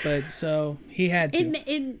 but so he had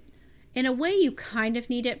to. In a way, you kind of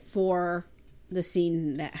need it for the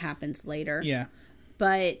scene that happens later. Yeah,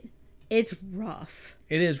 but it's rough.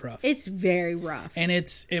 it is rough. It's very rough. And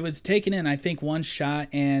it was taken in, I think, one shot,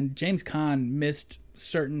 and James Caan missed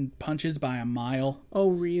certain punches by a mile. Oh,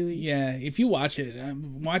 really? Yeah, if you watch it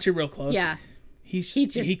real close. Yeah. He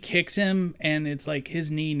kicks him, and it's like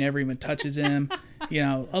his knee never even touches him. You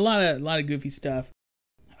know, a lot of goofy stuff.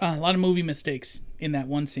 A lot of movie mistakes in that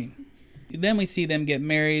one scene. Then we see them get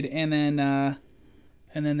married, and then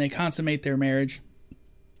they consummate their marriage.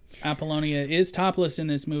 Apollonia is topless in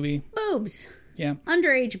this movie. Boobs. Yeah.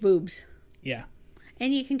 Underage boobs. Yeah.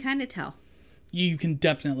 And you can kind of tell. You can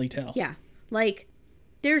definitely tell. Yeah. Like,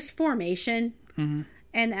 there's formation, Mm-hmm.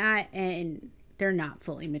 and they're not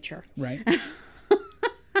fully mature. Right.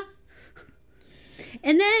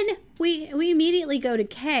 And then we immediately go to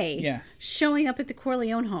Kay. Yeah. Showing up at the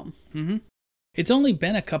Corleone home. It's only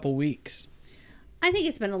been a couple weeks. I think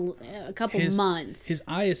it's been a couple months. His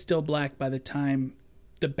eye is still black by the time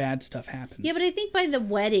the bad stuff happens. Yeah, but I think by the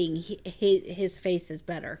wedding, his face is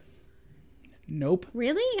better. Nope.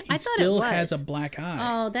 Really? He I thought still it was. has a black eye.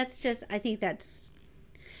 Oh, that's just... I think that's...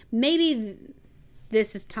 Maybe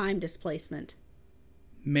this is time displacement.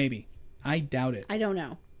 Maybe. I doubt it. I don't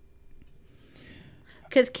know.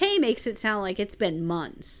 Because Kay makes it sound like it's been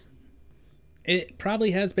months. It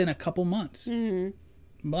probably has been a couple months. Mm-hmm.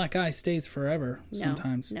 Black eye stays forever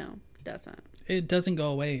sometimes. No, it doesn't. It doesn't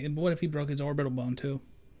go away. What if he broke his orbital bone too?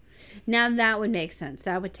 Now that would make sense.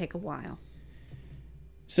 That would take a while.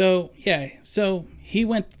 So, yeah. So he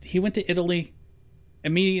went to Italy,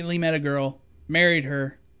 immediately met a girl, married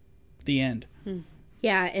her, the end.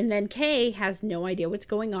 Yeah, and then Kay has no idea what's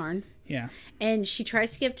going on. Yeah. And she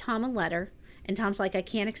tries to give Tom a letter. And Tom's like, I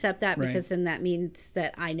can't accept that because then that means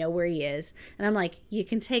that I know where he is. And I'm like, you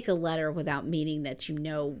can take a letter without meaning that you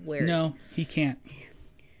know where. No, he can't.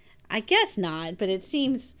 I guess not, but it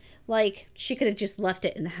seems like she could have just left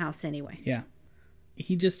it in the house anyway. Yeah.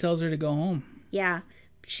 He just tells her to go home. Yeah.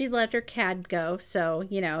 She let her cab go, so,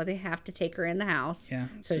 they have to take her in the house. Yeah.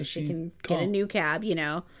 So she can get a new cab,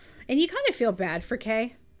 And you kind of feel bad for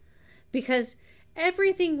Kay because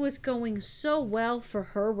everything was going so well for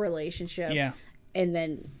her relationship. Yeah. And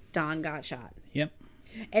then Don got shot. Yep.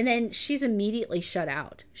 And then she's immediately shut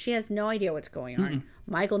out. She has no idea what's going on.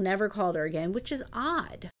 Michael never called her again, which is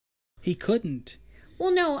odd. He couldn't.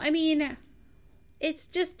 Well, no, I mean, it's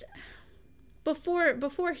just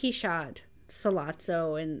before he shot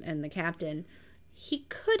Sollozzo and the captain, he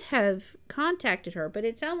could have contacted her, but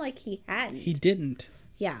it sounded like he hadn't. He didn't.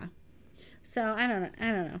 Yeah. So I don't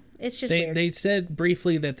know. It's just they weird. they said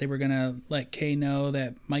briefly that they were gonna let Kay know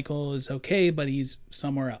that Michael is okay, but he's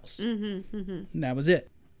somewhere else. And that was it.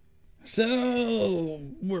 So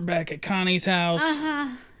we're back at Connie's house,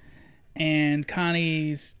 and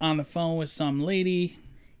Connie's on the phone with some lady,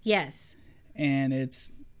 Yes. and it's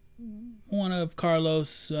one of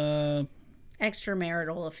Carlos.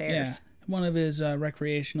 Extramarital affairs. Yeah, one of his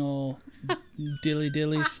recreational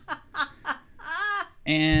dillies.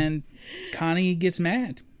 And Connie gets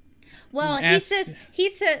mad. Well, he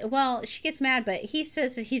said, well, she gets mad, but he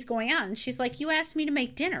says that he's going out, and she's like, you asked me to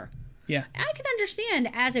make dinner. Yeah. I can understand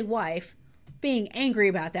as a wife being angry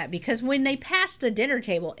about that because when they pass the dinner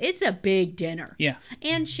table, it's a big dinner. Yeah.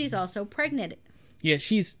 And she's also pregnant. Yeah,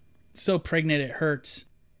 she's so pregnant it hurts.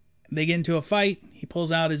 They get into a fight. He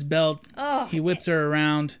pulls out his belt. Oh, He whips her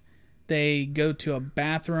around. They go to a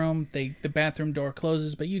bathroom. The bathroom door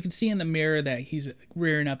closes, but you can see in the mirror that he's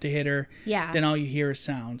rearing up to hit her. Yeah. Then all you hear is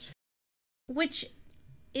sounds. Which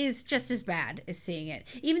is just as bad as seeing it.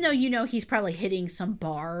 Even though he's probably hitting some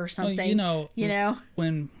bar or something. Well,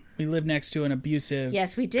 when we lived next to an abusive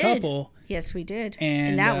Yes, we did. couple. Yes, we did.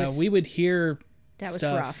 And that we would hear was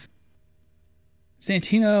stuff. rough.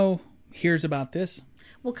 Santino hears about this.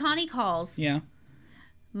 Well, Connie calls. Yeah.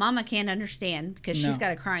 Mama can't understand because she's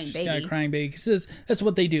got a crying baby. She's got a crying baby. Because that's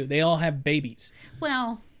what they do. They all have babies.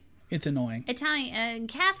 Well, It's annoying. Italian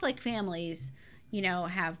Catholic families,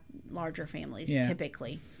 have larger families Yeah.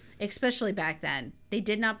 typically, especially back then. They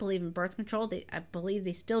did not believe in birth control. I believe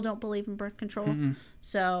they still don't believe in birth control.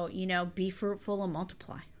 So, be fruitful and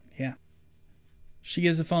multiply. Yeah. She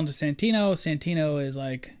gives the phone to Santino. Santino is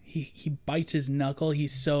like, he bites his knuckle.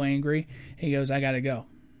 He's so angry. He goes, I gotta go.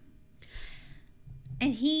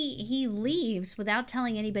 And he leaves without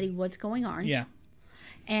telling anybody what's going on. Yeah.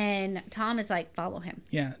 And Tom is like, follow him.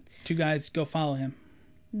 Yeah. Two guys go follow him.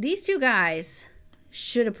 These two guys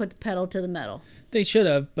should have put the pedal to the metal. They should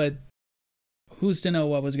have, but who's to know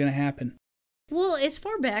what was going to happen? Well, as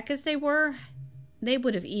far back as they were, they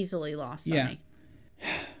would have easily lost Sonny.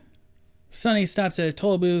 Yeah. Sonny stops at a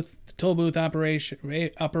toll booth. The toll booth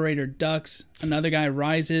operator ducks. Another guy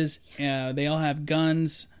rises. They all have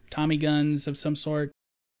guns, Tommy guns of some sort.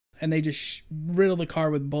 And they just riddle the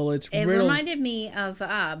car with bullets. It reminded me of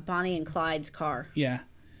Bonnie and Clyde's car. Yeah.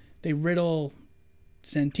 They riddle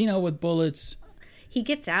Santino with bullets. He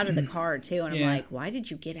gets out of the car, too. And I'm like, why did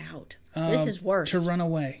you get out? This is worse. To run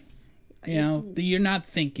away. You're not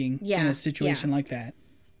thinking in a situation like that.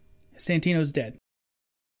 Santino's dead.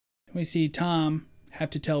 We see Tom have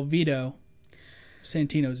to tell Vito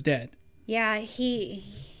Santino's dead. Yeah, he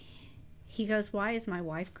goes, why is my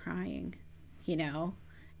wife crying?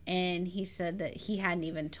 And he said that he hadn't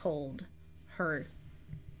even told her.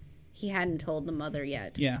 He hadn't told the mother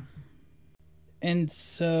yet. Yeah. And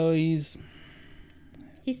so he's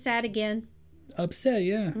sad again. Upset,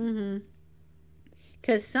 yeah.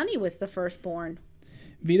 Because Sonny was the firstborn.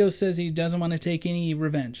 Vito says he doesn't want to take any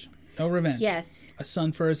revenge. No revenge. Yes. A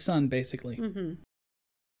son for a son, basically.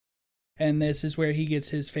 And this is where he gets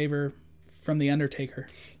his favor from the Undertaker.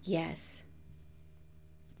 Yes.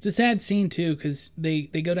 It's a sad scene, too, because they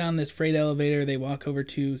go down this freight elevator. They walk over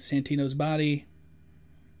to Santino's body.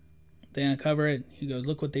 They uncover it. He goes,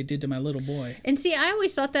 look what they did to my little boy. And see, I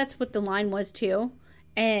always thought that's what the line was, too.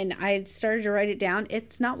 And I started to write it down.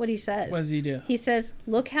 It's not what he says. What does he do? He says,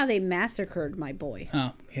 look how they massacred my boy.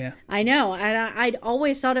 Oh, yeah. I know. And I'd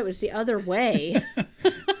always thought it was the other way.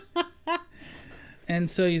 And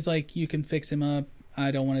so he's like, you can fix him up.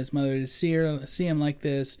 I don't want his mother to see him like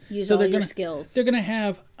this. Use so all they're your gonna, skills. They're going to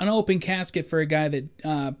have an open casket for a guy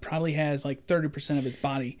that probably has like 30% of his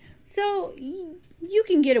body. So you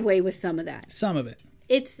can get away with some of that. Some of it.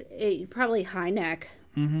 It's probably high neck,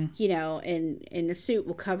 and the suit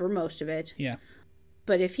will cover most of it. Yeah.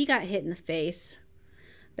 But if he got hit in the face,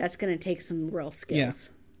 that's going to take some real skills.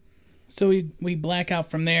 Yeah. So we black out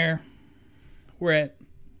from there. We're at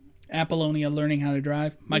Apollonia learning how to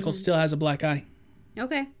drive. Michael still has a black eye.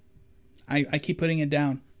 Okay. I keep putting it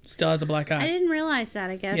down. Still has a black I eye. didn't realize that,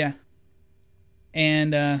 I guess. Yeah.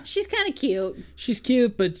 And She's kind of cute. she's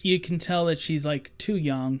cute, but you can tell that she's like too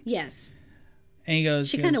young. Yes. And he goes,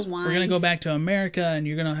 She kinda We're going to whines. go back to America and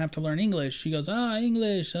you're going to have to learn English. She goes,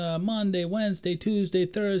 English, Monday, Wednesday, Tuesday,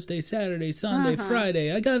 Thursday, Saturday, Sunday,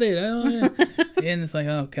 Friday. I got it. And it's like,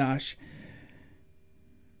 oh, gosh.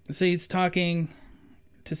 So he's talking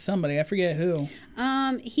to somebody. I forget who.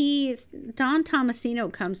 Don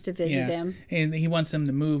Tomasino comes to visit him. And he wants him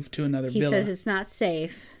to move to another He villa. says it's not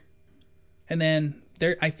safe. And then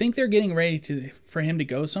I think they're getting ready for him to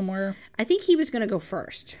go somewhere. I think he was going to go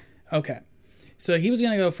first. Okay. So he was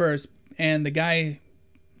going to go first, and the guy,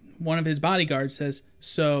 one of his bodyguards says,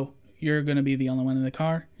 so you're going to be the only one in the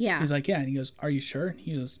car? Yeah. He's like, yeah. And he goes, are you sure? And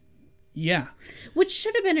he goes, yeah. Which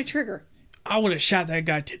should have been a trigger. I would have shot that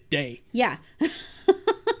guy today. Yeah.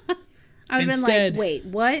 I would have been like, wait,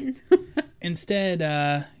 what?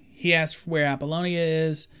 Instead, he asked where Apollonia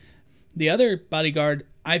is. The other bodyguard,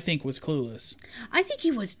 I think, was clueless. I think he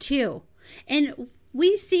was too. And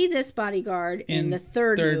we see this bodyguard in the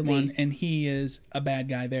third movie. one, and he is a bad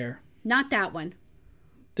guy there. Not that one.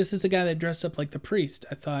 This is the guy that dressed up like the priest,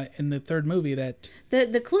 I thought, in the third movie that...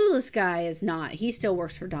 The clueless guy is not. He still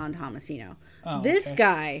works for Don Tomasino. This okay.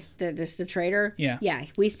 guy, that is the traitor. Yeah. Yeah,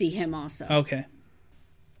 we see him also. Okay.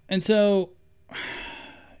 And so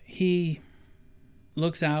he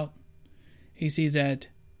looks out. He sees that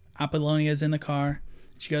Apollonia's in the car.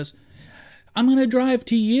 She goes, I'm going to drive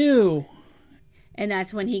to you. And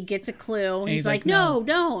that's when he gets a clue. He's he's like, like, no, no.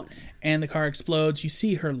 don't. And the car explodes. You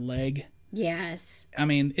see her leg. Yes. I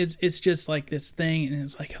mean, it's just like this thing, and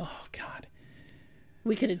it's like, oh, God.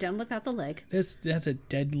 We could have done without the leg. That's a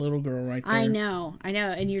dead little girl right there. I know.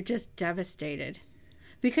 And you're just devastated.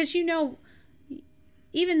 Because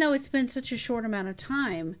even though it's been such a short amount of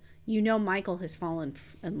time, Michael has fallen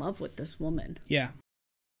in love with this woman. Yeah.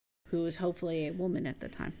 Who is hopefully a woman at the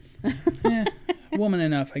time. Woman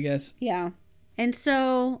enough, I guess. Yeah. And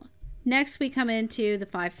so next we come into the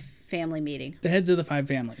 5 family meeting. The heads of the 5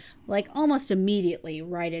 families. Like almost immediately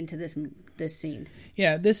right into this scene.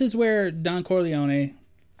 Yeah, this is where Don Corleone,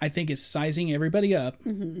 I think, is sizing everybody up.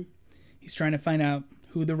 Mm-hmm. He's trying to find out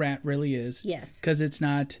who the rat really is. Yes. Because it's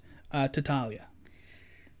not Tatalia.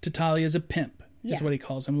 Tatalia is a pimp, is Yeah. what he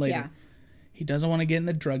calls him later. Yeah. He doesn't want to get in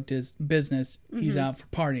the drug business. Mm-hmm. He's out for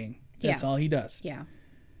partying. That's all he does. Yeah.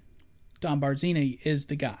 Don Barzini is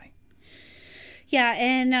the guy. Yeah,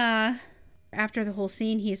 and after the whole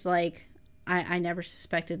scene, he's like, I never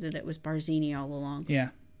suspected that it was Barzini all along. Yeah.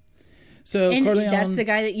 So And Corleone, that's the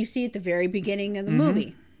guy that you see at the very beginning of the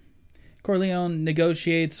movie. Corleone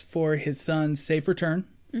negotiates for his son's safe return.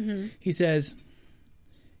 Mm-hmm. He says,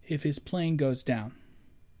 if his plane goes down,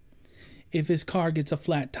 if his car gets a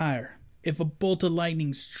flat tire, if a bolt of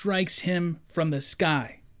lightning strikes him from the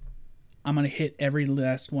sky, I'm going to hit every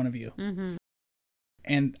last one of you. Mm-hmm.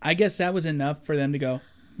 And I guess that was enough for them to go,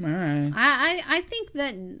 all right. I think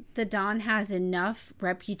that the Don has enough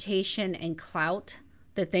reputation and clout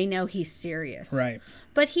that they know he's serious. Right.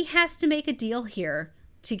 But he has to make a deal here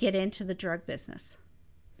to get into the drug business.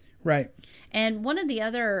 Right. And one of the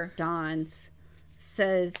other Dons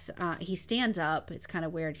says, he stands up. It's kind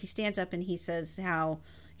of weird. He stands up and he says how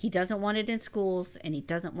he doesn't want it in schools and he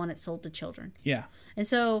doesn't want it sold to children. Yeah. And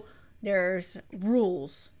so there's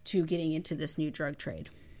rules to getting into this new drug trade.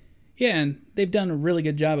 Yeah, and they've done a really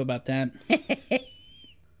good job about that.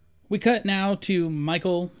 We cut now to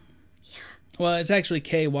Michael. Yeah. Well, it's actually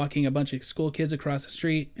Kay walking a bunch of school kids across the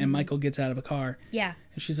street, and Michael gets out of a car. Yeah.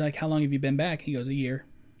 And she's like, how long have you been back? He goes, a year.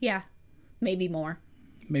 Yeah. Maybe more.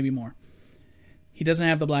 Maybe more. He doesn't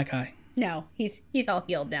have the black eye. No, he's all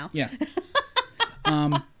healed now. Yeah.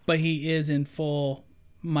 But he is in full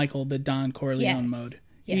Michael the Don Corleone mode.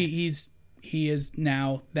 Yes. He is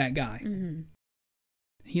now that guy. Mm-hmm.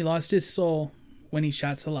 He lost his soul when he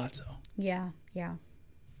shot Sollozzo. Yeah, yeah.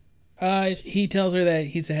 He tells her that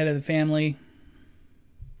he's the head of the family.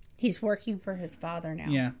 He's working for his father now.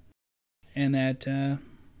 Yeah. And that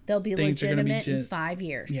they'll be things legitimate in 5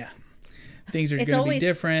 years. Yeah. Things are going to be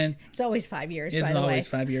different. It's always 5 years, It's by the way. always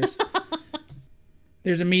 5 years.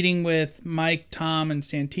 There's a meeting with Mike, Tom, and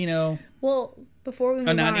Santino. Well, before we move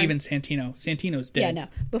on... not even Santino. Santino's dead. Yeah, no.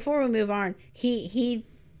 Before we move on, he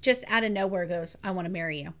just out of nowhere goes, I want to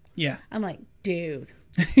marry you. Yeah. I'm like, dude.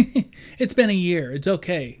 It's been a year. It's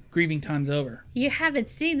okay. Grieving time's over. You haven't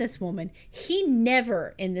seen this woman. He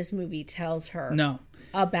never in this movie tells her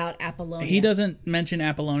about Apollonia. He doesn't mention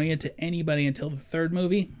Apollonia to anybody until the third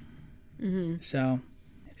movie. Mm-hmm. So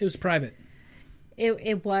it was private.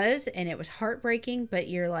 It was, and it was heartbreaking, but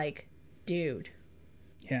you're like, dude.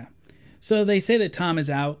 Yeah. So they say that Tom is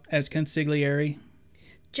out as consigliere.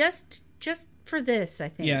 Just for this, I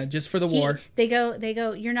think. Yeah, just for the war. They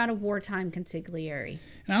go, you're not a wartime consigliere.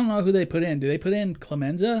 And I don't know who they put in. Do they put in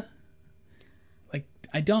Clemenza? Like,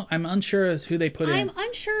 I'm unsure as who they put in. I'm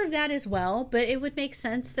unsure of that as well, but it would make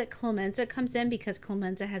sense that Clemenza comes in because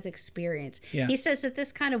Clemenza has experience. Yeah. He says that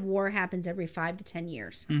this kind of war happens every 5 to 10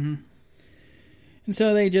 years. Mm-hmm. And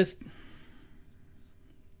so they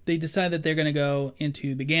decide that they're going to go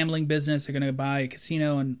into the gambling business. They're going to buy a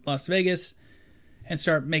casino in Las Vegas and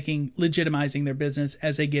start legitimizing their business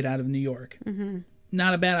as they get out of New York. Mm-hmm.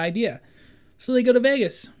 Not a bad idea. So they go to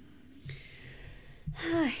Vegas.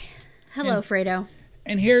 Hello, Fredo.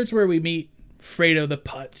 And here's where we meet Fredo the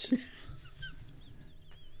Putz.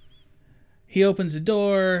 He opens the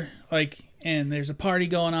door, and there's a party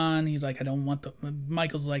going on. He's like,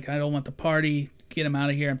 Michael's like, I don't want the party. Get him out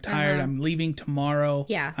of here. I'm tired. I'm leaving tomorrow.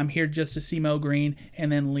 Yeah. I'm here just to see Mo Green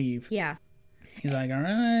and then leave. Yeah. He's like, all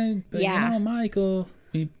right, but Michael,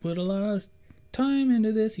 we put a lot of time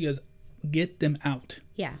into this. He goes, get them out.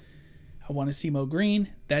 Yeah. I want to see Mo Green.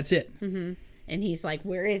 That's it. Mm-hmm. And he's like,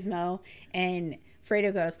 where is Mo? And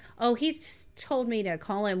Fredo goes, oh, he just told me to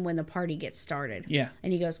call him when the party gets started. Yeah.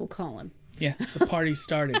 And he goes, well, call him. Yeah, the party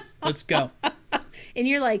started. Let's go. And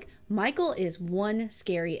you're like, Michael is one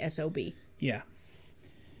scary SOB. Yeah.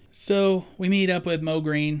 So we meet up with Mo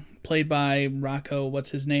Green, played by Rocco. What's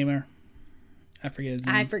his name? I forget his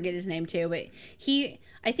name. I forget his name too, but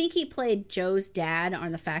I think he played Joe's dad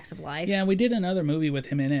on The Facts of Life. Yeah, we did another movie with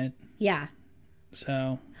him in it. Yeah.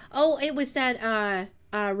 So. Oh, it was that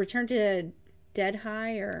Return to Dead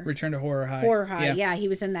High or Return to Horror High. Horror High. Yeah, he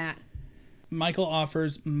was in that. Michael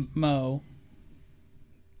offers Mo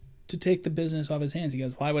to take the business off his hands. He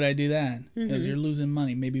goes, why would I do that? He goes, you're losing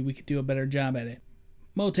money. Maybe we could do a better job at it.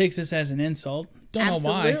 Mo takes this as an insult. Don't know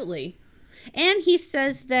why. Absolutely. And he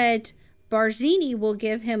says that Barzini will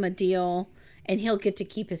give him a deal and he'll get to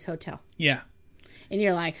keep his hotel. Yeah. And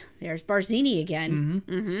you're like, there's Barzini again.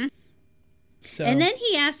 Mm-hmm. Mm-hmm. So, and then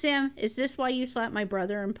he asks him, is this why you slapped my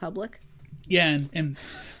brother in public? Yeah, and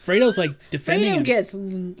Fredo's like defending him. Fredo gets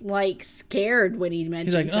like scared when he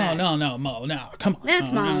mentions He's like, that. no, Mo, no, come on.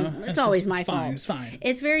 That's Mom. No. It's always my fault. Fine, it's fine.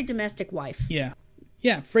 It's very domestic wife. Yeah.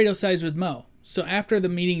 Yeah, Fredo sides with Mo. So after the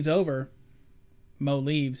meeting's over, Mo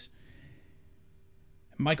leaves.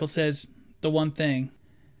 Michael says the one thing,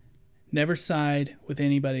 never side with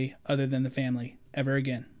anybody other than the family ever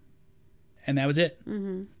again. And that was it.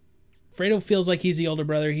 Mm-hmm. Fredo feels like he's the older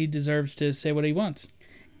brother. He deserves to say what he wants.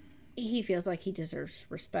 He feels like he deserves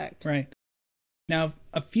respect. Right. Now,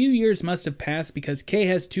 a few years must have passed because Kay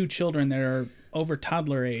has 2 children that are over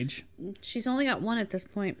toddler age. She's only got 1 at this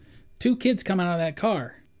point. 2 kids come out of that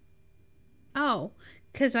car. Oh,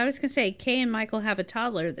 because I was going to say, Kay and Michael have a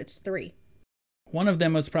toddler that's 3. One of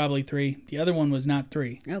them was probably 3. The other one was not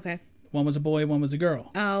 3. Okay. One was a boy, one was a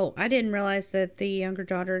girl. Oh, I didn't realize that the younger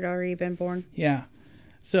daughter had already been born. Yeah.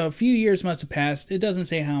 So a few years must have passed. It doesn't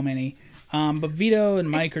say how many. But Vito and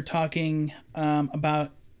Mike are talking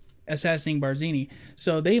about assassinating Barzini.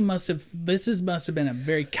 So must have been a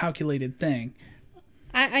very calculated thing.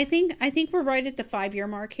 I think we're right at the 5-year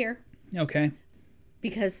mark here. Okay.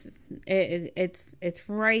 Because it's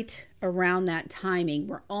right around that timing.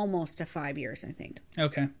 We're almost to 5 years, I think.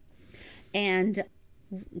 Okay. And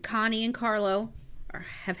Connie and Carlo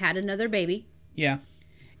have had another baby. Yeah.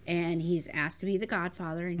 And he's asked to be the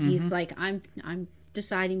godfather, and he's like, I'm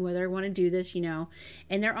deciding whether I want to do this,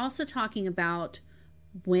 And they're also talking about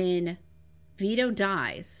when Vito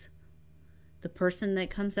dies, the person that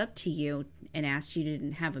comes up to you and asks you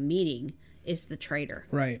to have a meeting is the traitor.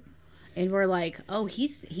 Right. And we're like, oh, he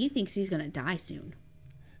thinks he's going to die soon.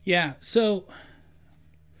 Yeah, so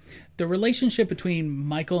the relationship between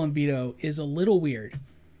Michael and Vito is a little weird.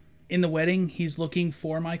 In the wedding, he's looking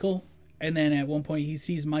for Michael, and then at one point he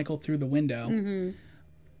sees Michael through the window. Mm-hmm.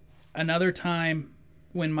 Another time,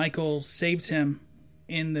 when Michael saves him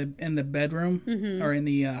in the bedroom or in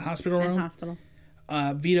the hospital room,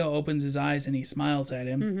 Vito opens his eyes and he smiles at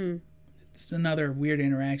him. Mm-hmm. It's another weird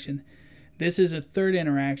interaction. This is a third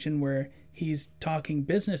interaction where he's talking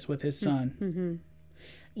business with his son. Mm-hmm.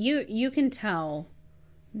 You can tell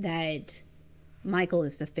that Michael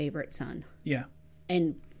is the favorite son. Yeah.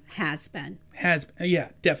 And has been. Yeah,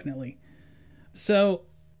 definitely. So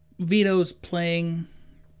Vito's playing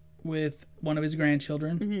with one of his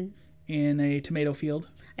grandchildren in a tomato field.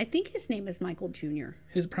 I think his name is Michael Jr.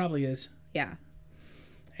 It probably is. Yeah.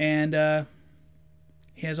 And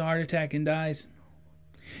he has a heart attack and dies.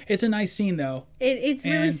 It's a nice scene, though. It's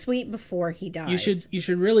really sweet before he dies. You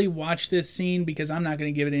should really watch this scene because I'm not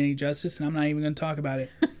going to give it any justice, and I'm not even going to talk about it.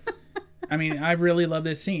 I mean, I really love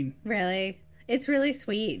this scene. Really? It's really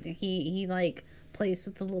sweet. He like plays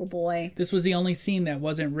with the little boy. This was the only scene that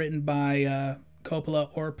wasn't written by Coppola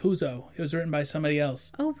or Puzo. It was written by somebody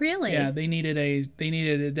else. Oh, really? Yeah, they needed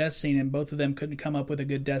a death scene, and both of them couldn't come up with a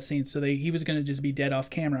good death scene, so he was going to just be dead off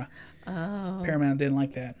camera. Oh. Paramount didn't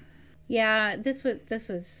like that. Yeah, this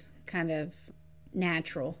was kind of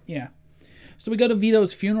natural. Yeah. So we go to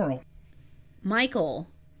Vito's funeral. Michael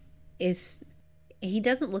he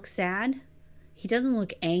doesn't look sad. He doesn't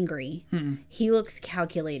look angry. He looks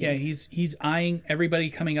calculated. Yeah, he's eyeing everybody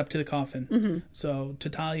coming up to the coffin. So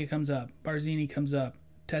Tattaglia comes up, Barzini comes up,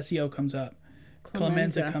 Tessio comes up,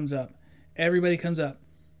 Clemenza comes up. Everybody comes up.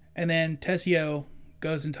 And then Tessio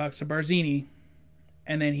goes and talks to Barzini,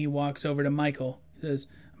 and then he walks over to Michael. He says,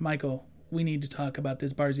 Michael, we need to talk about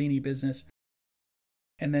this Barzini business.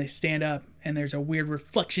 And they stand up, and there's a weird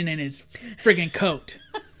reflection in his friggin' coat.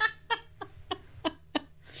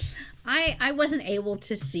 I wasn't able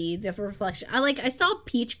to see the reflection. I saw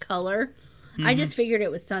peach color. I just figured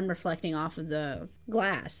it was sun reflecting off of the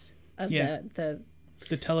glass of the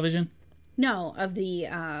television. No, of the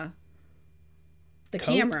Coat?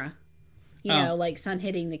 camera. You know, like sun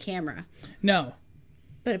hitting the camera. No,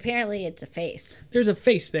 But apparently it's a face. there's a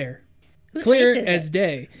face there. Whose Clear face is as it?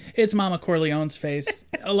 day. It's Mama Corleone's face.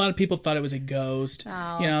 A lot of people thought it was a ghost.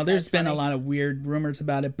 Oh, There's that's been funny. a lot of weird rumors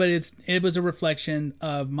about it, but it was a reflection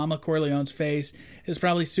of Mama Corleone's face. It's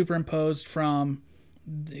probably superimposed from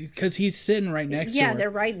because he's sitting right next to her. Yeah, they're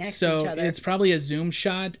right next to each other. So it's probably a zoom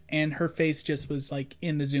shot, and her face just was like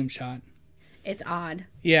in the zoom shot. It's odd.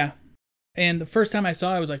 Yeah. And the first time I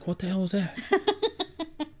saw it, I was like, what the hell was that?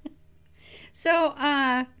 So,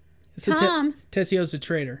 So Tom. Tessio's a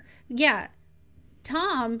traitor. Yeah.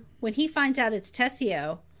 Tom, when he finds out it's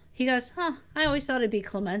Tessio, he goes, I always thought it'd be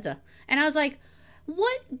Clemenza. And I was like,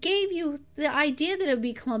 what gave you the idea that it would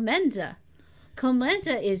be Clemenza?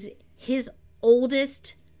 Clemenza is his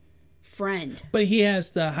oldest friend. But he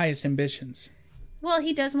has the highest ambitions. Well,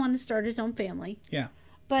 he does want to start his own family. Yeah.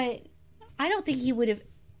 But I don't think he would have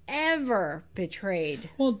ever betrayed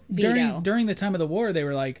Well, Vito. during the time of the war, they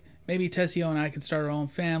were like, maybe Tessio and I could start our own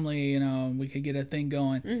family, we could get a thing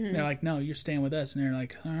going. And they're like, no, you're staying with us. And they're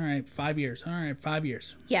like, all right, 5 years. All right, 5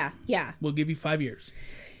 years. Yeah, yeah. We'll give you 5 years.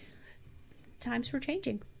 Times were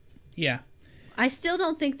changing. Yeah. I still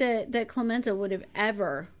don't think that Clemenza would have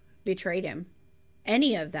ever betrayed him.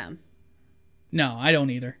 Any of them. No, I don't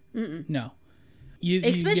either. No. You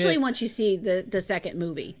Especially get, once you see the second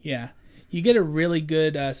movie. Yeah. You get a really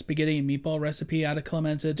good spaghetti and meatball recipe out of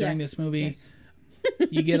Clemenza during this movie. Yes.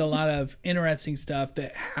 You get a lot of interesting stuff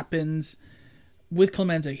that happens with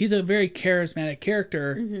Clemenza. He's a very charismatic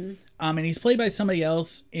character, and he's played by somebody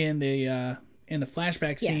else in the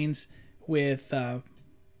flashback scenes with De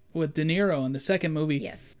Niro in the second movie.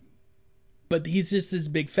 Yes. But he's just this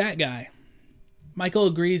big fat guy. Michael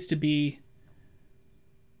agrees to be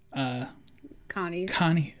Connie's.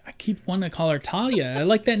 Connie. I keep wanting to call her Talia. I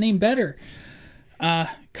like that name better.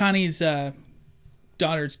 Connie's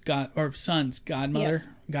daughter's son's godmother, Yes.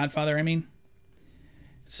 godfather. I mean,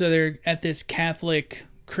 so they're at this Catholic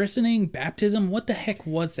christening, baptism. What the heck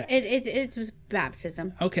was that? It was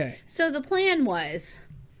baptism. Okay, So the plan was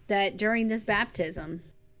that during this baptism,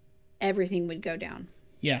 everything would go down.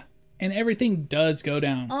 yeah, and everything does go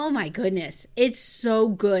down. Oh my goodness. It's so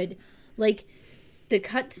good. Like, the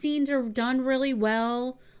cut scenes are done really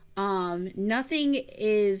well. Nothing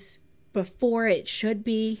is before it should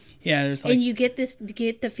be. Yeah, there's like And you get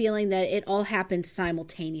the feeling that it all happens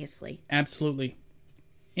simultaneously. absolutely.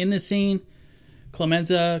 In the scene,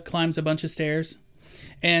 Clemenza climbs a bunch of stairs,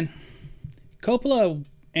 and Coppola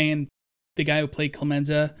and the guy who played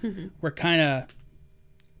Clemenza were kind of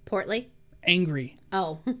Portly? angry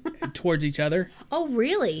Oh. towards each other. Oh,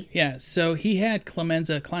 really? Yeah, so he had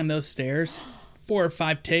Clemenza climb those stairs 4 or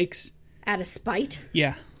 5 takes. Out of spite?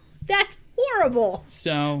 Yeah, That's horrible.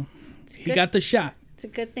 so he good. got the shot. It's a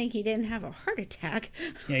good thing he didn't have a heart attack.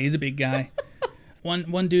 Yeah, he's a big guy.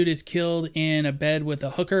 One dude is killed in a bed with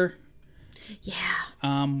a hooker.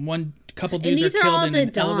 Yeah. One couple dudes these are are killed all in the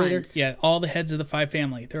an elevator. Dons. Yeah, all the heads of the 5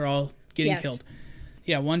 family. They're all getting Yes. killed.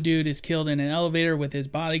 Yeah, one dude is killed in an elevator with his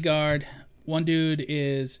bodyguard. One dude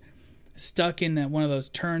is stuck in one of those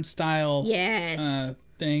turnstile Yes.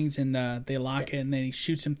 things, and they lock it, and then he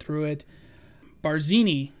shoots him through it.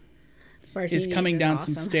 Barzini is coming down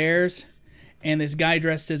some stairs, and this guy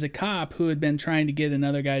dressed as a cop who had been trying to get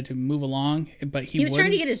another guy to move along, but He was trying to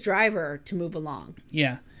wouldn't. get his driver to move along.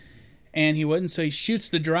 Yeah, and he wouldn't, so he shoots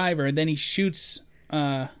the driver, and then he shoots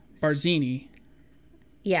Barzini,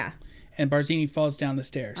 Yeah. and Barzini falls down the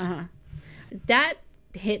stairs. That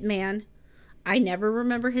hitman, I never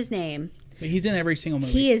remember his name. But he's in every single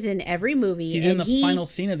movie. He is in every movie. He's in the final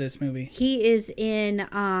scene of this movie. He is in,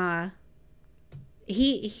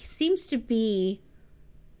 he seems to be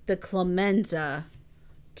the Clemenza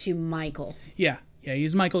to Michael. Yeah,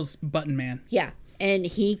 he's Michael's button man. Yeah, and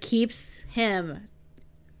he keeps him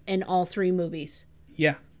in all 3 movies.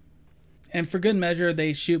 Yeah. And for good measure,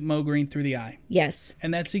 they shoot Mo Green through the eye. Yes.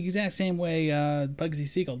 And that's the exact same way Bugsy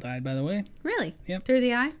Siegel died, by the way. Really? Yep. Through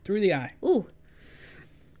the eye? Through the eye. Ooh.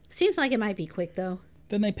 Seems like it might be quick, though.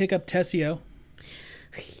 Then they pick up Tessio.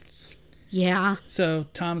 Yeah. So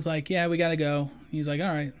Tom's like, yeah, we got to go. He's like, all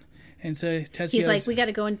right. And so Tessio's... He's like, we got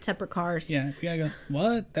to go in separate cars. Yeah, we got to go.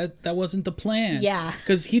 What? That wasn't the plan. Yeah.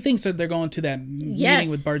 Because he thinks that they're going to that meeting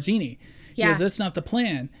with Barzini. He goes, that's not the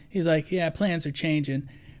plan. He's like, yeah, plans are changing.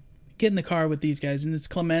 Get in the car with these guys. And it's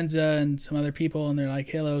Clemenza and some other people. And they're like,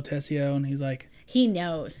 hello, Tessio. And he's like... He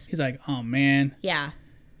knows. He's like, oh, man. Yeah.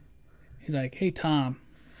 He's like, hey, Tom,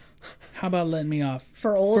 how about letting me off?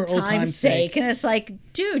 For old time's sake. And it's like,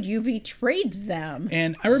 dude, you betrayed them.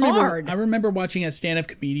 And I remember watching a stand-up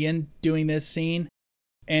comedian doing this scene.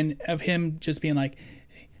 And of him just being like,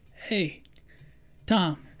 hey,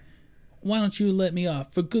 Tom, why don't you let me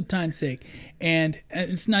off for good time's sake? And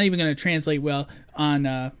it's not even going to translate well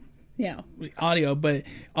on audio, but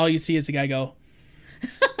all you see is the guy go,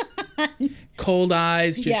 cold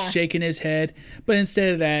eyes, just shaking his head. But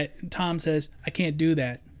instead of that, Tom says, I can't do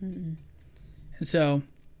that. Mm-mm. And so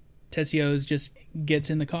Tessio just gets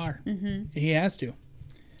in the car. Mm-hmm. He has to.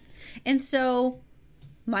 And so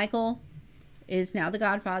Michael is now the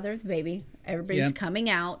godfather of the baby. Everybody's coming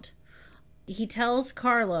out. He tells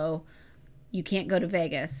Carlo, you can't go to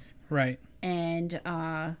Vegas. Right. And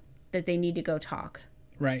that they need to go talk.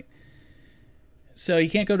 Right. So he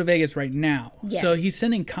can't go to Vegas right now. Yes. So he's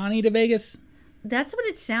sending Connie to Vegas? That's what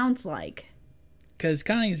it sounds like. Because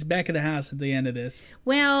Connie's back at the house at the end of this.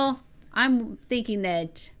 Well, I'm thinking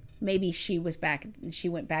that maybe she was back. She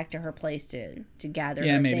went back to her place to gather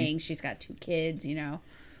her things. She's got 2 kids, you know.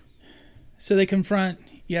 So they confront,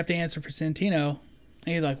 you have to answer for Santino.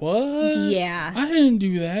 And he's like, what? Yeah. I didn't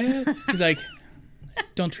do that. He's like,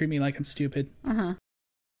 don't treat me like I'm stupid. Uh-huh.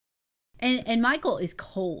 And Michael is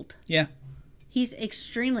cold. Yeah. He's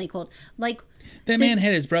extremely cold. Like that man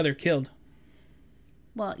had his brother killed.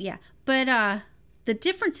 Well, yeah. But the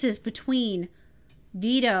differences between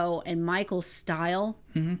Vito and Michael's style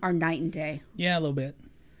are night and day. Yeah, a little bit.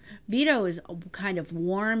 Vito is kind of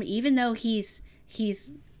warm, even though he's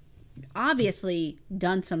obviously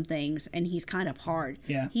done some things and he's kind of hard.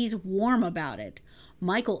 Yeah. He's warm about it.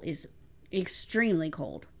 Michael is extremely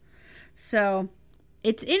cold. So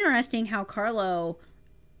it's interesting how Carlo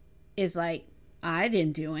is like, I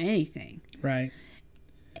didn't do anything. Right.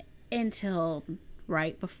 Until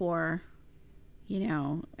right before,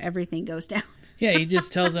 everything goes down. Yeah, he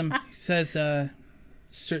just tells him, he says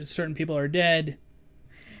certain people are dead.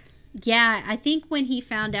 Yeah, I think when he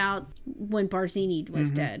found out when Barzini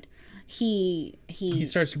was dead, he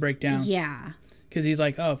starts to break down. Yeah. Because he's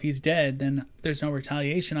like, oh, if he's dead, then there's no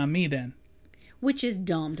retaliation on me then. Which is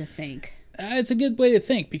dumb to think. It's a good way to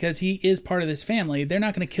think because he is part of this family. They're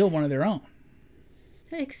not going to kill one of their own.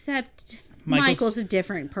 Except Michael's a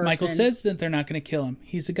different person. Michael says that they're not going to kill him.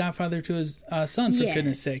 He's the godfather to his son, for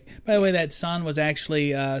goodness sake. By the way, that son was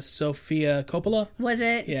actually Sofia Coppola. Was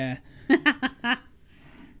it? Yeah.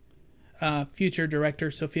 Future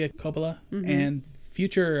director Sofia Coppola and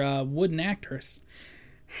future wooden actress.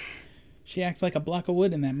 She acts like a block of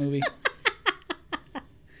wood in that movie.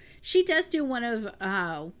 She does do one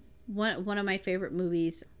of my favorite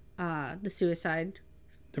movies, The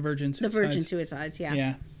Virgin Suicides, yeah.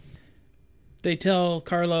 Yeah. They tell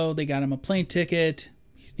Carlo they got him a plane ticket.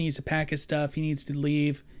 He needs to pack his stuff. He needs to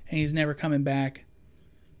leave. And he's never coming back.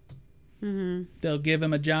 Mm-hmm. They'll give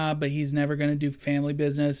him a job, but he's never going to do family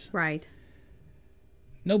business. Right.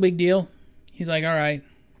 No big deal. He's like, all right.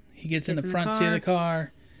 He gets in the front seat of the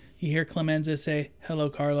car. You hear Clemenza say,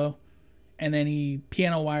 hello, Carlo. And then he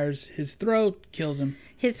piano wires his throat, kills him.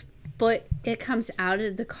 His foot, it comes out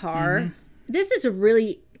of the car. Mm-hmm. This is a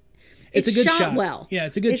really... It's a good shot. Well. Yeah,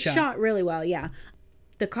 it's a good shot. It's shot really well, yeah.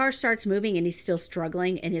 The car starts moving and he's still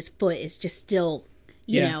struggling and his foot is just still,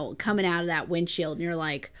 coming out of that windshield. And you're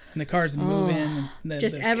like... And the car's moving. And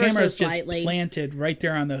the camera's just planted right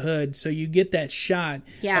there on the hood. So you get that shot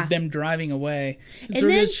of them driving away. It's a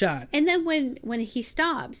good shot. And then when he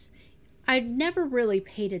stops, I've never really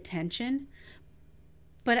paid attention,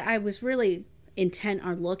 but I was really intent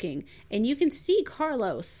on looking. And you can see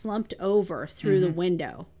Carlo slumped over through the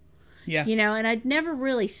window. Yeah. And I'd never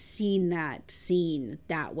really seen that scene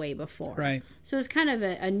that way before. Right. So it's kind of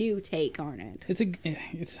a new take on it. It's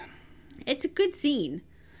a good scene.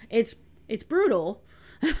 It's It's brutal.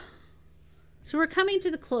 So we're coming to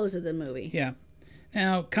the close of the movie. Yeah.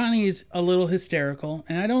 Now, Connie's a little hysterical,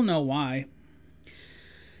 and I don't know why.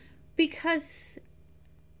 Because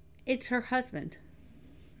it's her husband.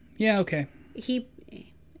 Yeah, okay. He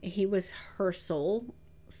was her sole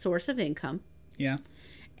source of income. Yeah.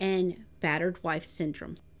 And battered wife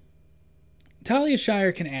syndrome. Talia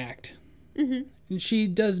Shire can act. Mm-hmm. And she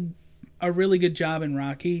does a really good job in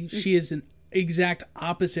Rocky. Mm-hmm. She is an exact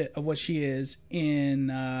opposite of what she is in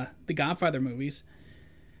the Godfather movies.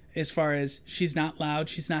 As far as she's not loud,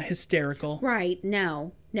 she's not hysterical. Right,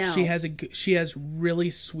 no. She has really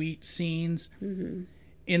sweet scenes. Mm-hmm.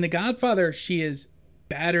 In the Godfather, she is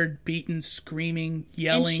battered, beaten, screaming,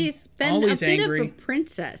 yelling, and she's been always a bit angry. of a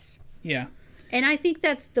princess. Yeah. And I think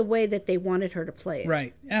that's the way that they wanted her to play it.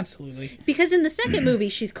 Right, absolutely. Because in the second movie,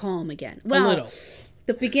 she's calm again. Well, a little.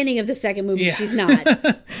 The beginning of the second movie, she's not.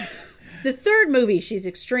 The third movie, she's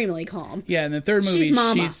extremely calm. Yeah, in the third movie, she's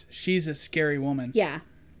Mama. She's a scary woman. Yeah.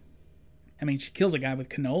 I mean, she kills a guy with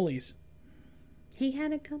cannolis. He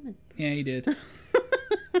had it coming. Yeah, he did.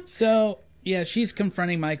 So, yeah, she's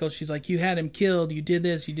confronting Michael. She's like, you had him killed. You did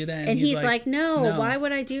this. You did that. And he's like, no, why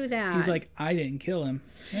would I do that? He's like, I didn't kill him.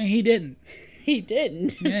 And he didn't. He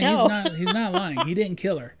didn't. Yeah, no. He's not lying. He didn't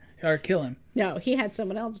kill her or kill him. No, he had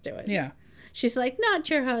someone else do it. Yeah. She's like, not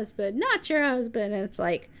your husband, not your husband. And it's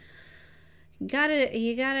like, you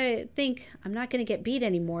gotta think, I'm not gonna get beat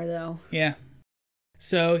anymore though. Yeah.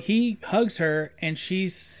 So he hugs her and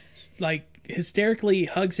she's like hysterically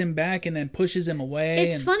hugs him back and then pushes him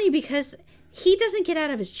away. It's funny because he doesn't get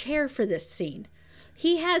out of his chair for this scene.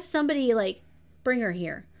 He has somebody like, bring her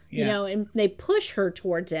here, you know, and they push her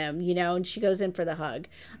towards him, you know, and she goes in for the hug.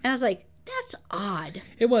 And I was like, that's odd.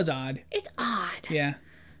 It was odd. It's odd. Yeah.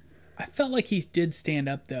 I felt like he did stand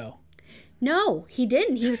up though. No, he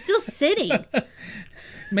didn't. He was still sitting.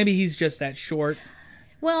 Maybe he's just that short.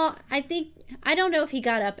 Well, I don't know if he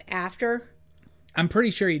got up after. I'm pretty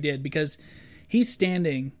sure he did because he's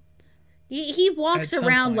standing. He walks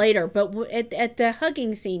around later, but at the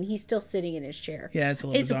hugging scene, he's still sitting in his chair. Yeah, it's a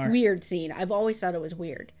little bizarre. It's a weird scene. I've always thought it was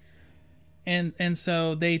weird. And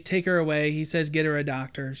so they take her away. He says, get her a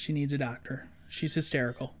doctor. She needs a doctor. She's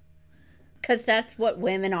hysterical. Because that's what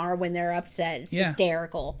women are when they're upset. It's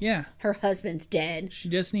hysterical. Yeah. Her husband's dead. She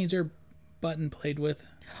just needs her button played with.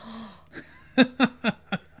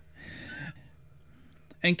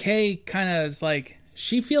 And Kay kind of is like,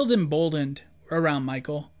 she feels emboldened around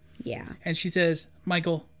Michael. Yeah. And she says,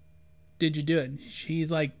 Michael, did you do it?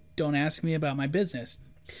 She's like, don't ask me about my business.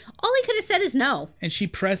 All he could have said is no. And she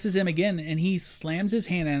presses him again, and he slams his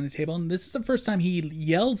hand on the table. And this is the first time he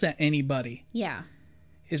yells at anybody. Yeah.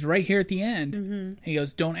 Is right here at the end. Mm-hmm. He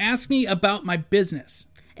goes, don't ask me about my business.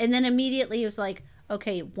 And then immediately he was like,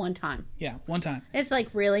 okay, one time. Yeah, one time. It's like,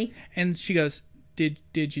 really? And she goes, did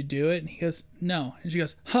you do it? And he goes, no. And she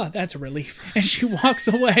goes, that's a relief. And she walks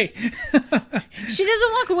away. She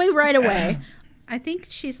doesn't walk away right away. I think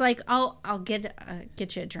she's like, oh, I'll get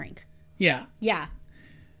you a drink. Yeah. Yeah.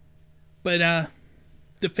 But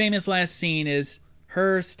the famous last scene is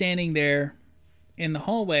her standing there in the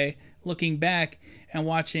hallway looking back and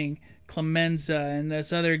watching Clemenza and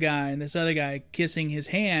this other guy kissing his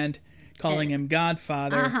hand, calling him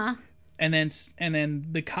Godfather. Uh-huh. And then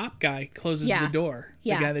the cop guy closes the door.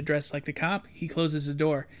 Yeah. The guy that dressed like the cop, he closes the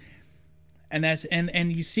door. And that's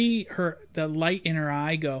and you see the light in her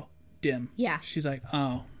eye go dim. Yeah. She's like,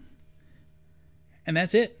 oh. And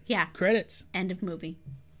that's it. Yeah. Credits. End of movie.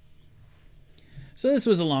 So this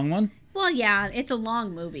was a long one. Well, yeah, it's a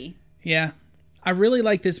long movie. Yeah. I really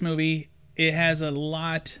like this movie. It has a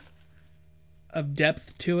lot of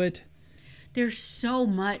depth to it. There's so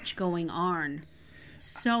much going on.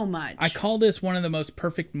 So much. I call this one of the most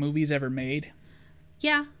perfect movies ever made.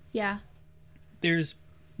 Yeah, yeah. There's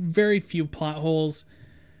very few plot holes.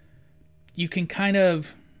 You can kind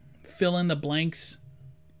of fill in the blanks,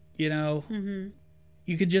 you know. Mm-hmm.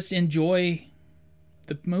 You could just enjoy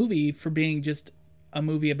the movie for being just a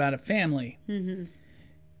movie about a family. Mm-hmm.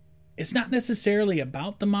 It's not necessarily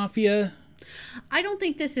about the mafia. I don't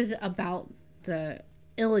think this is about the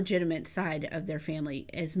illegitimate side of their family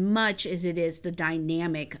as much as it is the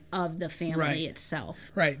dynamic of the family itself.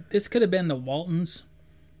 Right. This could have been the Waltons.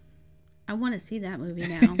 I want to see that movie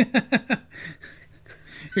now.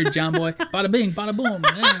 Here, John Boy. Bada bing, bada boom.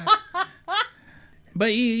 Yeah.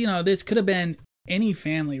 But, you know, this could have been any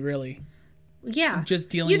family, really. Yeah. Just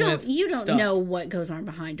dealing with You don't stuff. know what goes on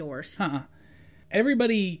behind doors.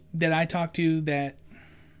 Everybody that I talk to that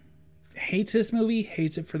hates this movie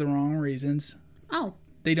hates it for the wrong reasons. Oh.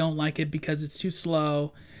 They don't like it because it's too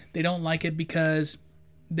slow. They don't like it because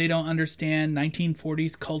They don't understand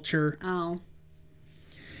 1940s culture. Oh.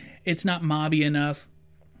 It's not mobby enough,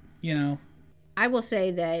 you know. I will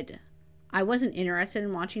say that I wasn't interested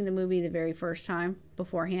in watching the movie the very first time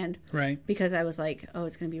beforehand. Right. Because I was like, oh,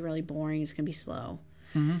 it's going to be really boring. It's going to be slow.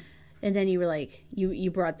 Mm-hmm. And then you were like, you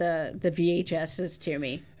brought the VHSs to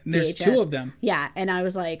me. And there's VHS. 2 of them. Yeah. And I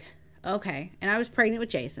was like, okay. And I was pregnant with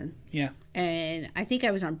Jason. Yeah. And I think I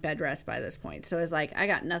was on bed rest by this point. So I was like, I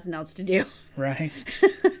got nothing else to do. Right.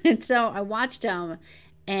 And so I watched them.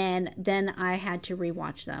 And then I had to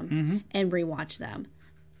rewatch them and rewatch them.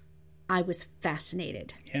 I was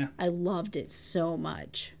fascinated. Yeah. I loved it so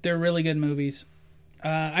much. They're really good movies.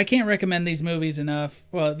 I can't recommend these movies enough.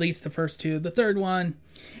 Well, at least the first 2. The third one...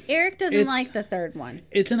 Eric doesn't like the third one.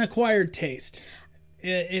 It's an acquired taste.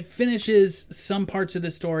 It finishes some parts of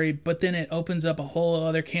the story, but then it opens up a whole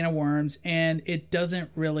other can of worms, and it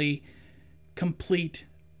doesn't really complete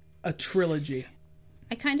a trilogy.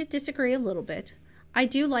 I kind of disagree a little bit. I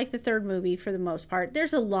do like the third movie for the most part.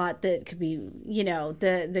 There's a lot that could be, you know,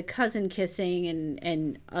 the cousin kissing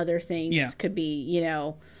and other things could be, you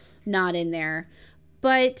know, not in there.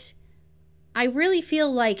 But I really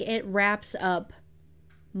feel like it wraps up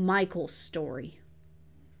Michael's story.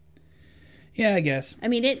 Yeah, I guess. I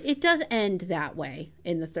mean, it does end that way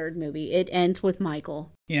in the third movie. It ends with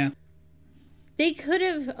Michael. Yeah. They could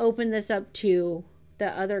have opened this up to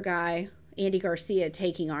the other guy, Andy Garcia,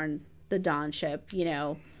 taking on the Dawn ship, you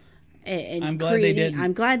know. And I'm glad they didn't.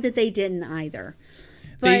 I'm glad that they didn't either.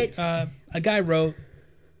 But a guy wrote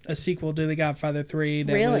a sequel to The Godfather 3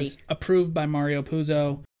 that Really? was approved by Mario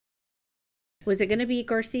Puzo. Was it going to be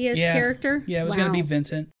Garcia's character? Yeah, it was going to be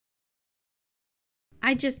Vincent.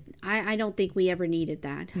 I don't think we ever needed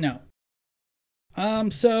that. No.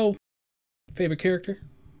 So, favorite character?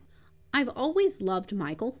 I've always loved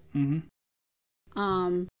Michael.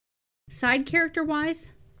 Mm-hmm. Side character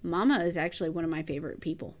wise, Mama is actually one of my favorite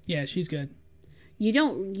people. Yeah, she's good. You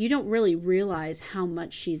don't really realize how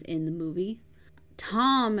much she's in the movie.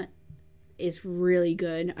 Tom is really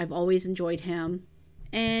good. I've always enjoyed him.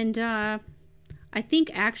 And I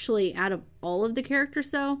think actually out of all of the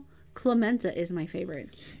characters though, Clemenza is my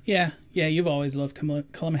favorite. Yeah, you've always loved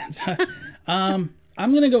Clemenza. I'm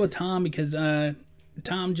going to go with Tom because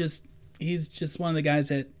Tom he's just one of the guys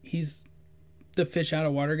that he's the fish out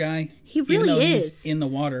of water guy. He really even though is. He's in the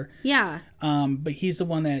water. Yeah. But he's the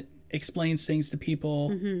one that explains things to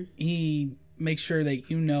people. Mm-hmm. He makes sure that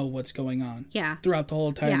you know what's going on. Yeah. Throughout the whole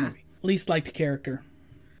entire movie. Least liked character.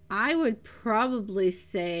 I would probably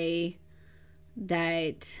say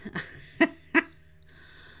that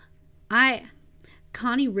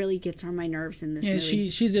Connie really gets on my nerves in this movie.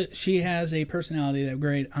 She has a personality that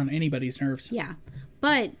grate on anybody's nerves. Yeah.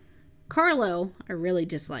 But Carlo, I really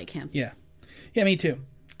dislike him. Yeah. Yeah, me too.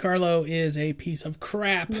 Carlo is a piece of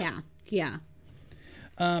crap. Yeah.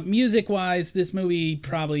 Music-wise, this movie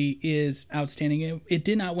probably is outstanding. It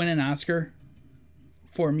did not win an Oscar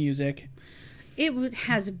for music. It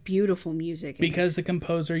has beautiful music. Because the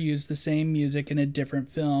composer used the same music in a different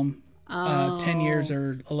film 10 years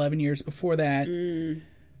or 11 years before that. Mm.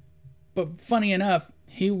 But funny enough,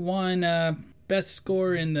 he won Best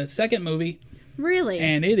Score in the second movie. Really?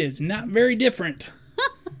 And it is not very different.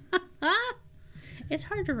 It's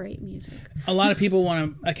hard to rate music. A lot of people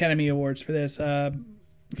won Academy Awards for this.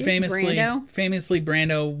 Famously,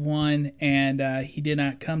 Brando won, and he did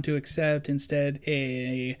not come to accept. Instead,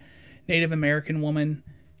 a Native American woman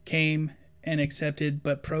came and accepted,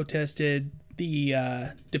 but protested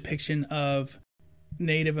the depiction of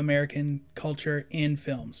Native American culture in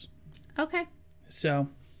films. Okay. So,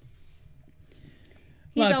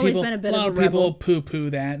 he's always been a bit of a rebel. A lot of people poo-poo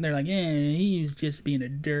that, and they're like, he was just being a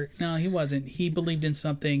dirt. No, he wasn't. He believed in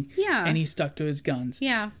something, and he stuck to his guns.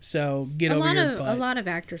 Yeah. So, get over your butt. A lot of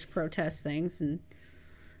actors protest things, and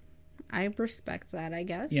I respect that, I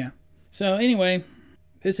guess. Yeah. So, anyway,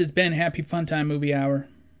 this has been Happy Fun Time Movie Hour.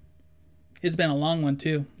 It's been a long one,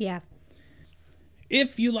 too. Yeah.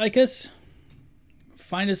 If you like us,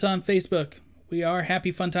 find us on Facebook. We are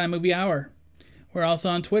Happy Fun Time Movie Hour. We're also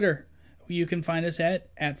on Twitter. You can find us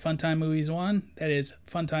at Funtime Movies 1. That is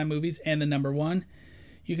Funtime Movies and the number 1.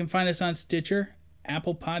 You can find us on Stitcher,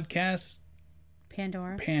 Apple Podcasts,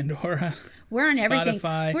 Pandora. We're on Spotify,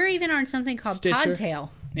 everything. We're even on something called Stitcher. Podtail.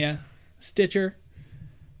 Yeah. Stitcher.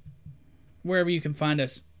 Wherever you can find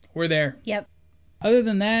us. We're there. Yep. Other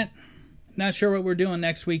than that, not sure what we're doing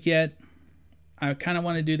next week yet. I kind of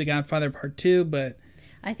want to do The Godfather Part 2, but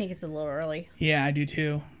I think it's a little early. Yeah, I do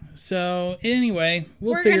too. So, anyway,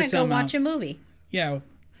 we'll figure something out. We're going to go watch a movie. Yeah,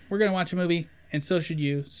 we're going to watch a movie, and so should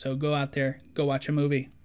you. So go out there, go watch a movie.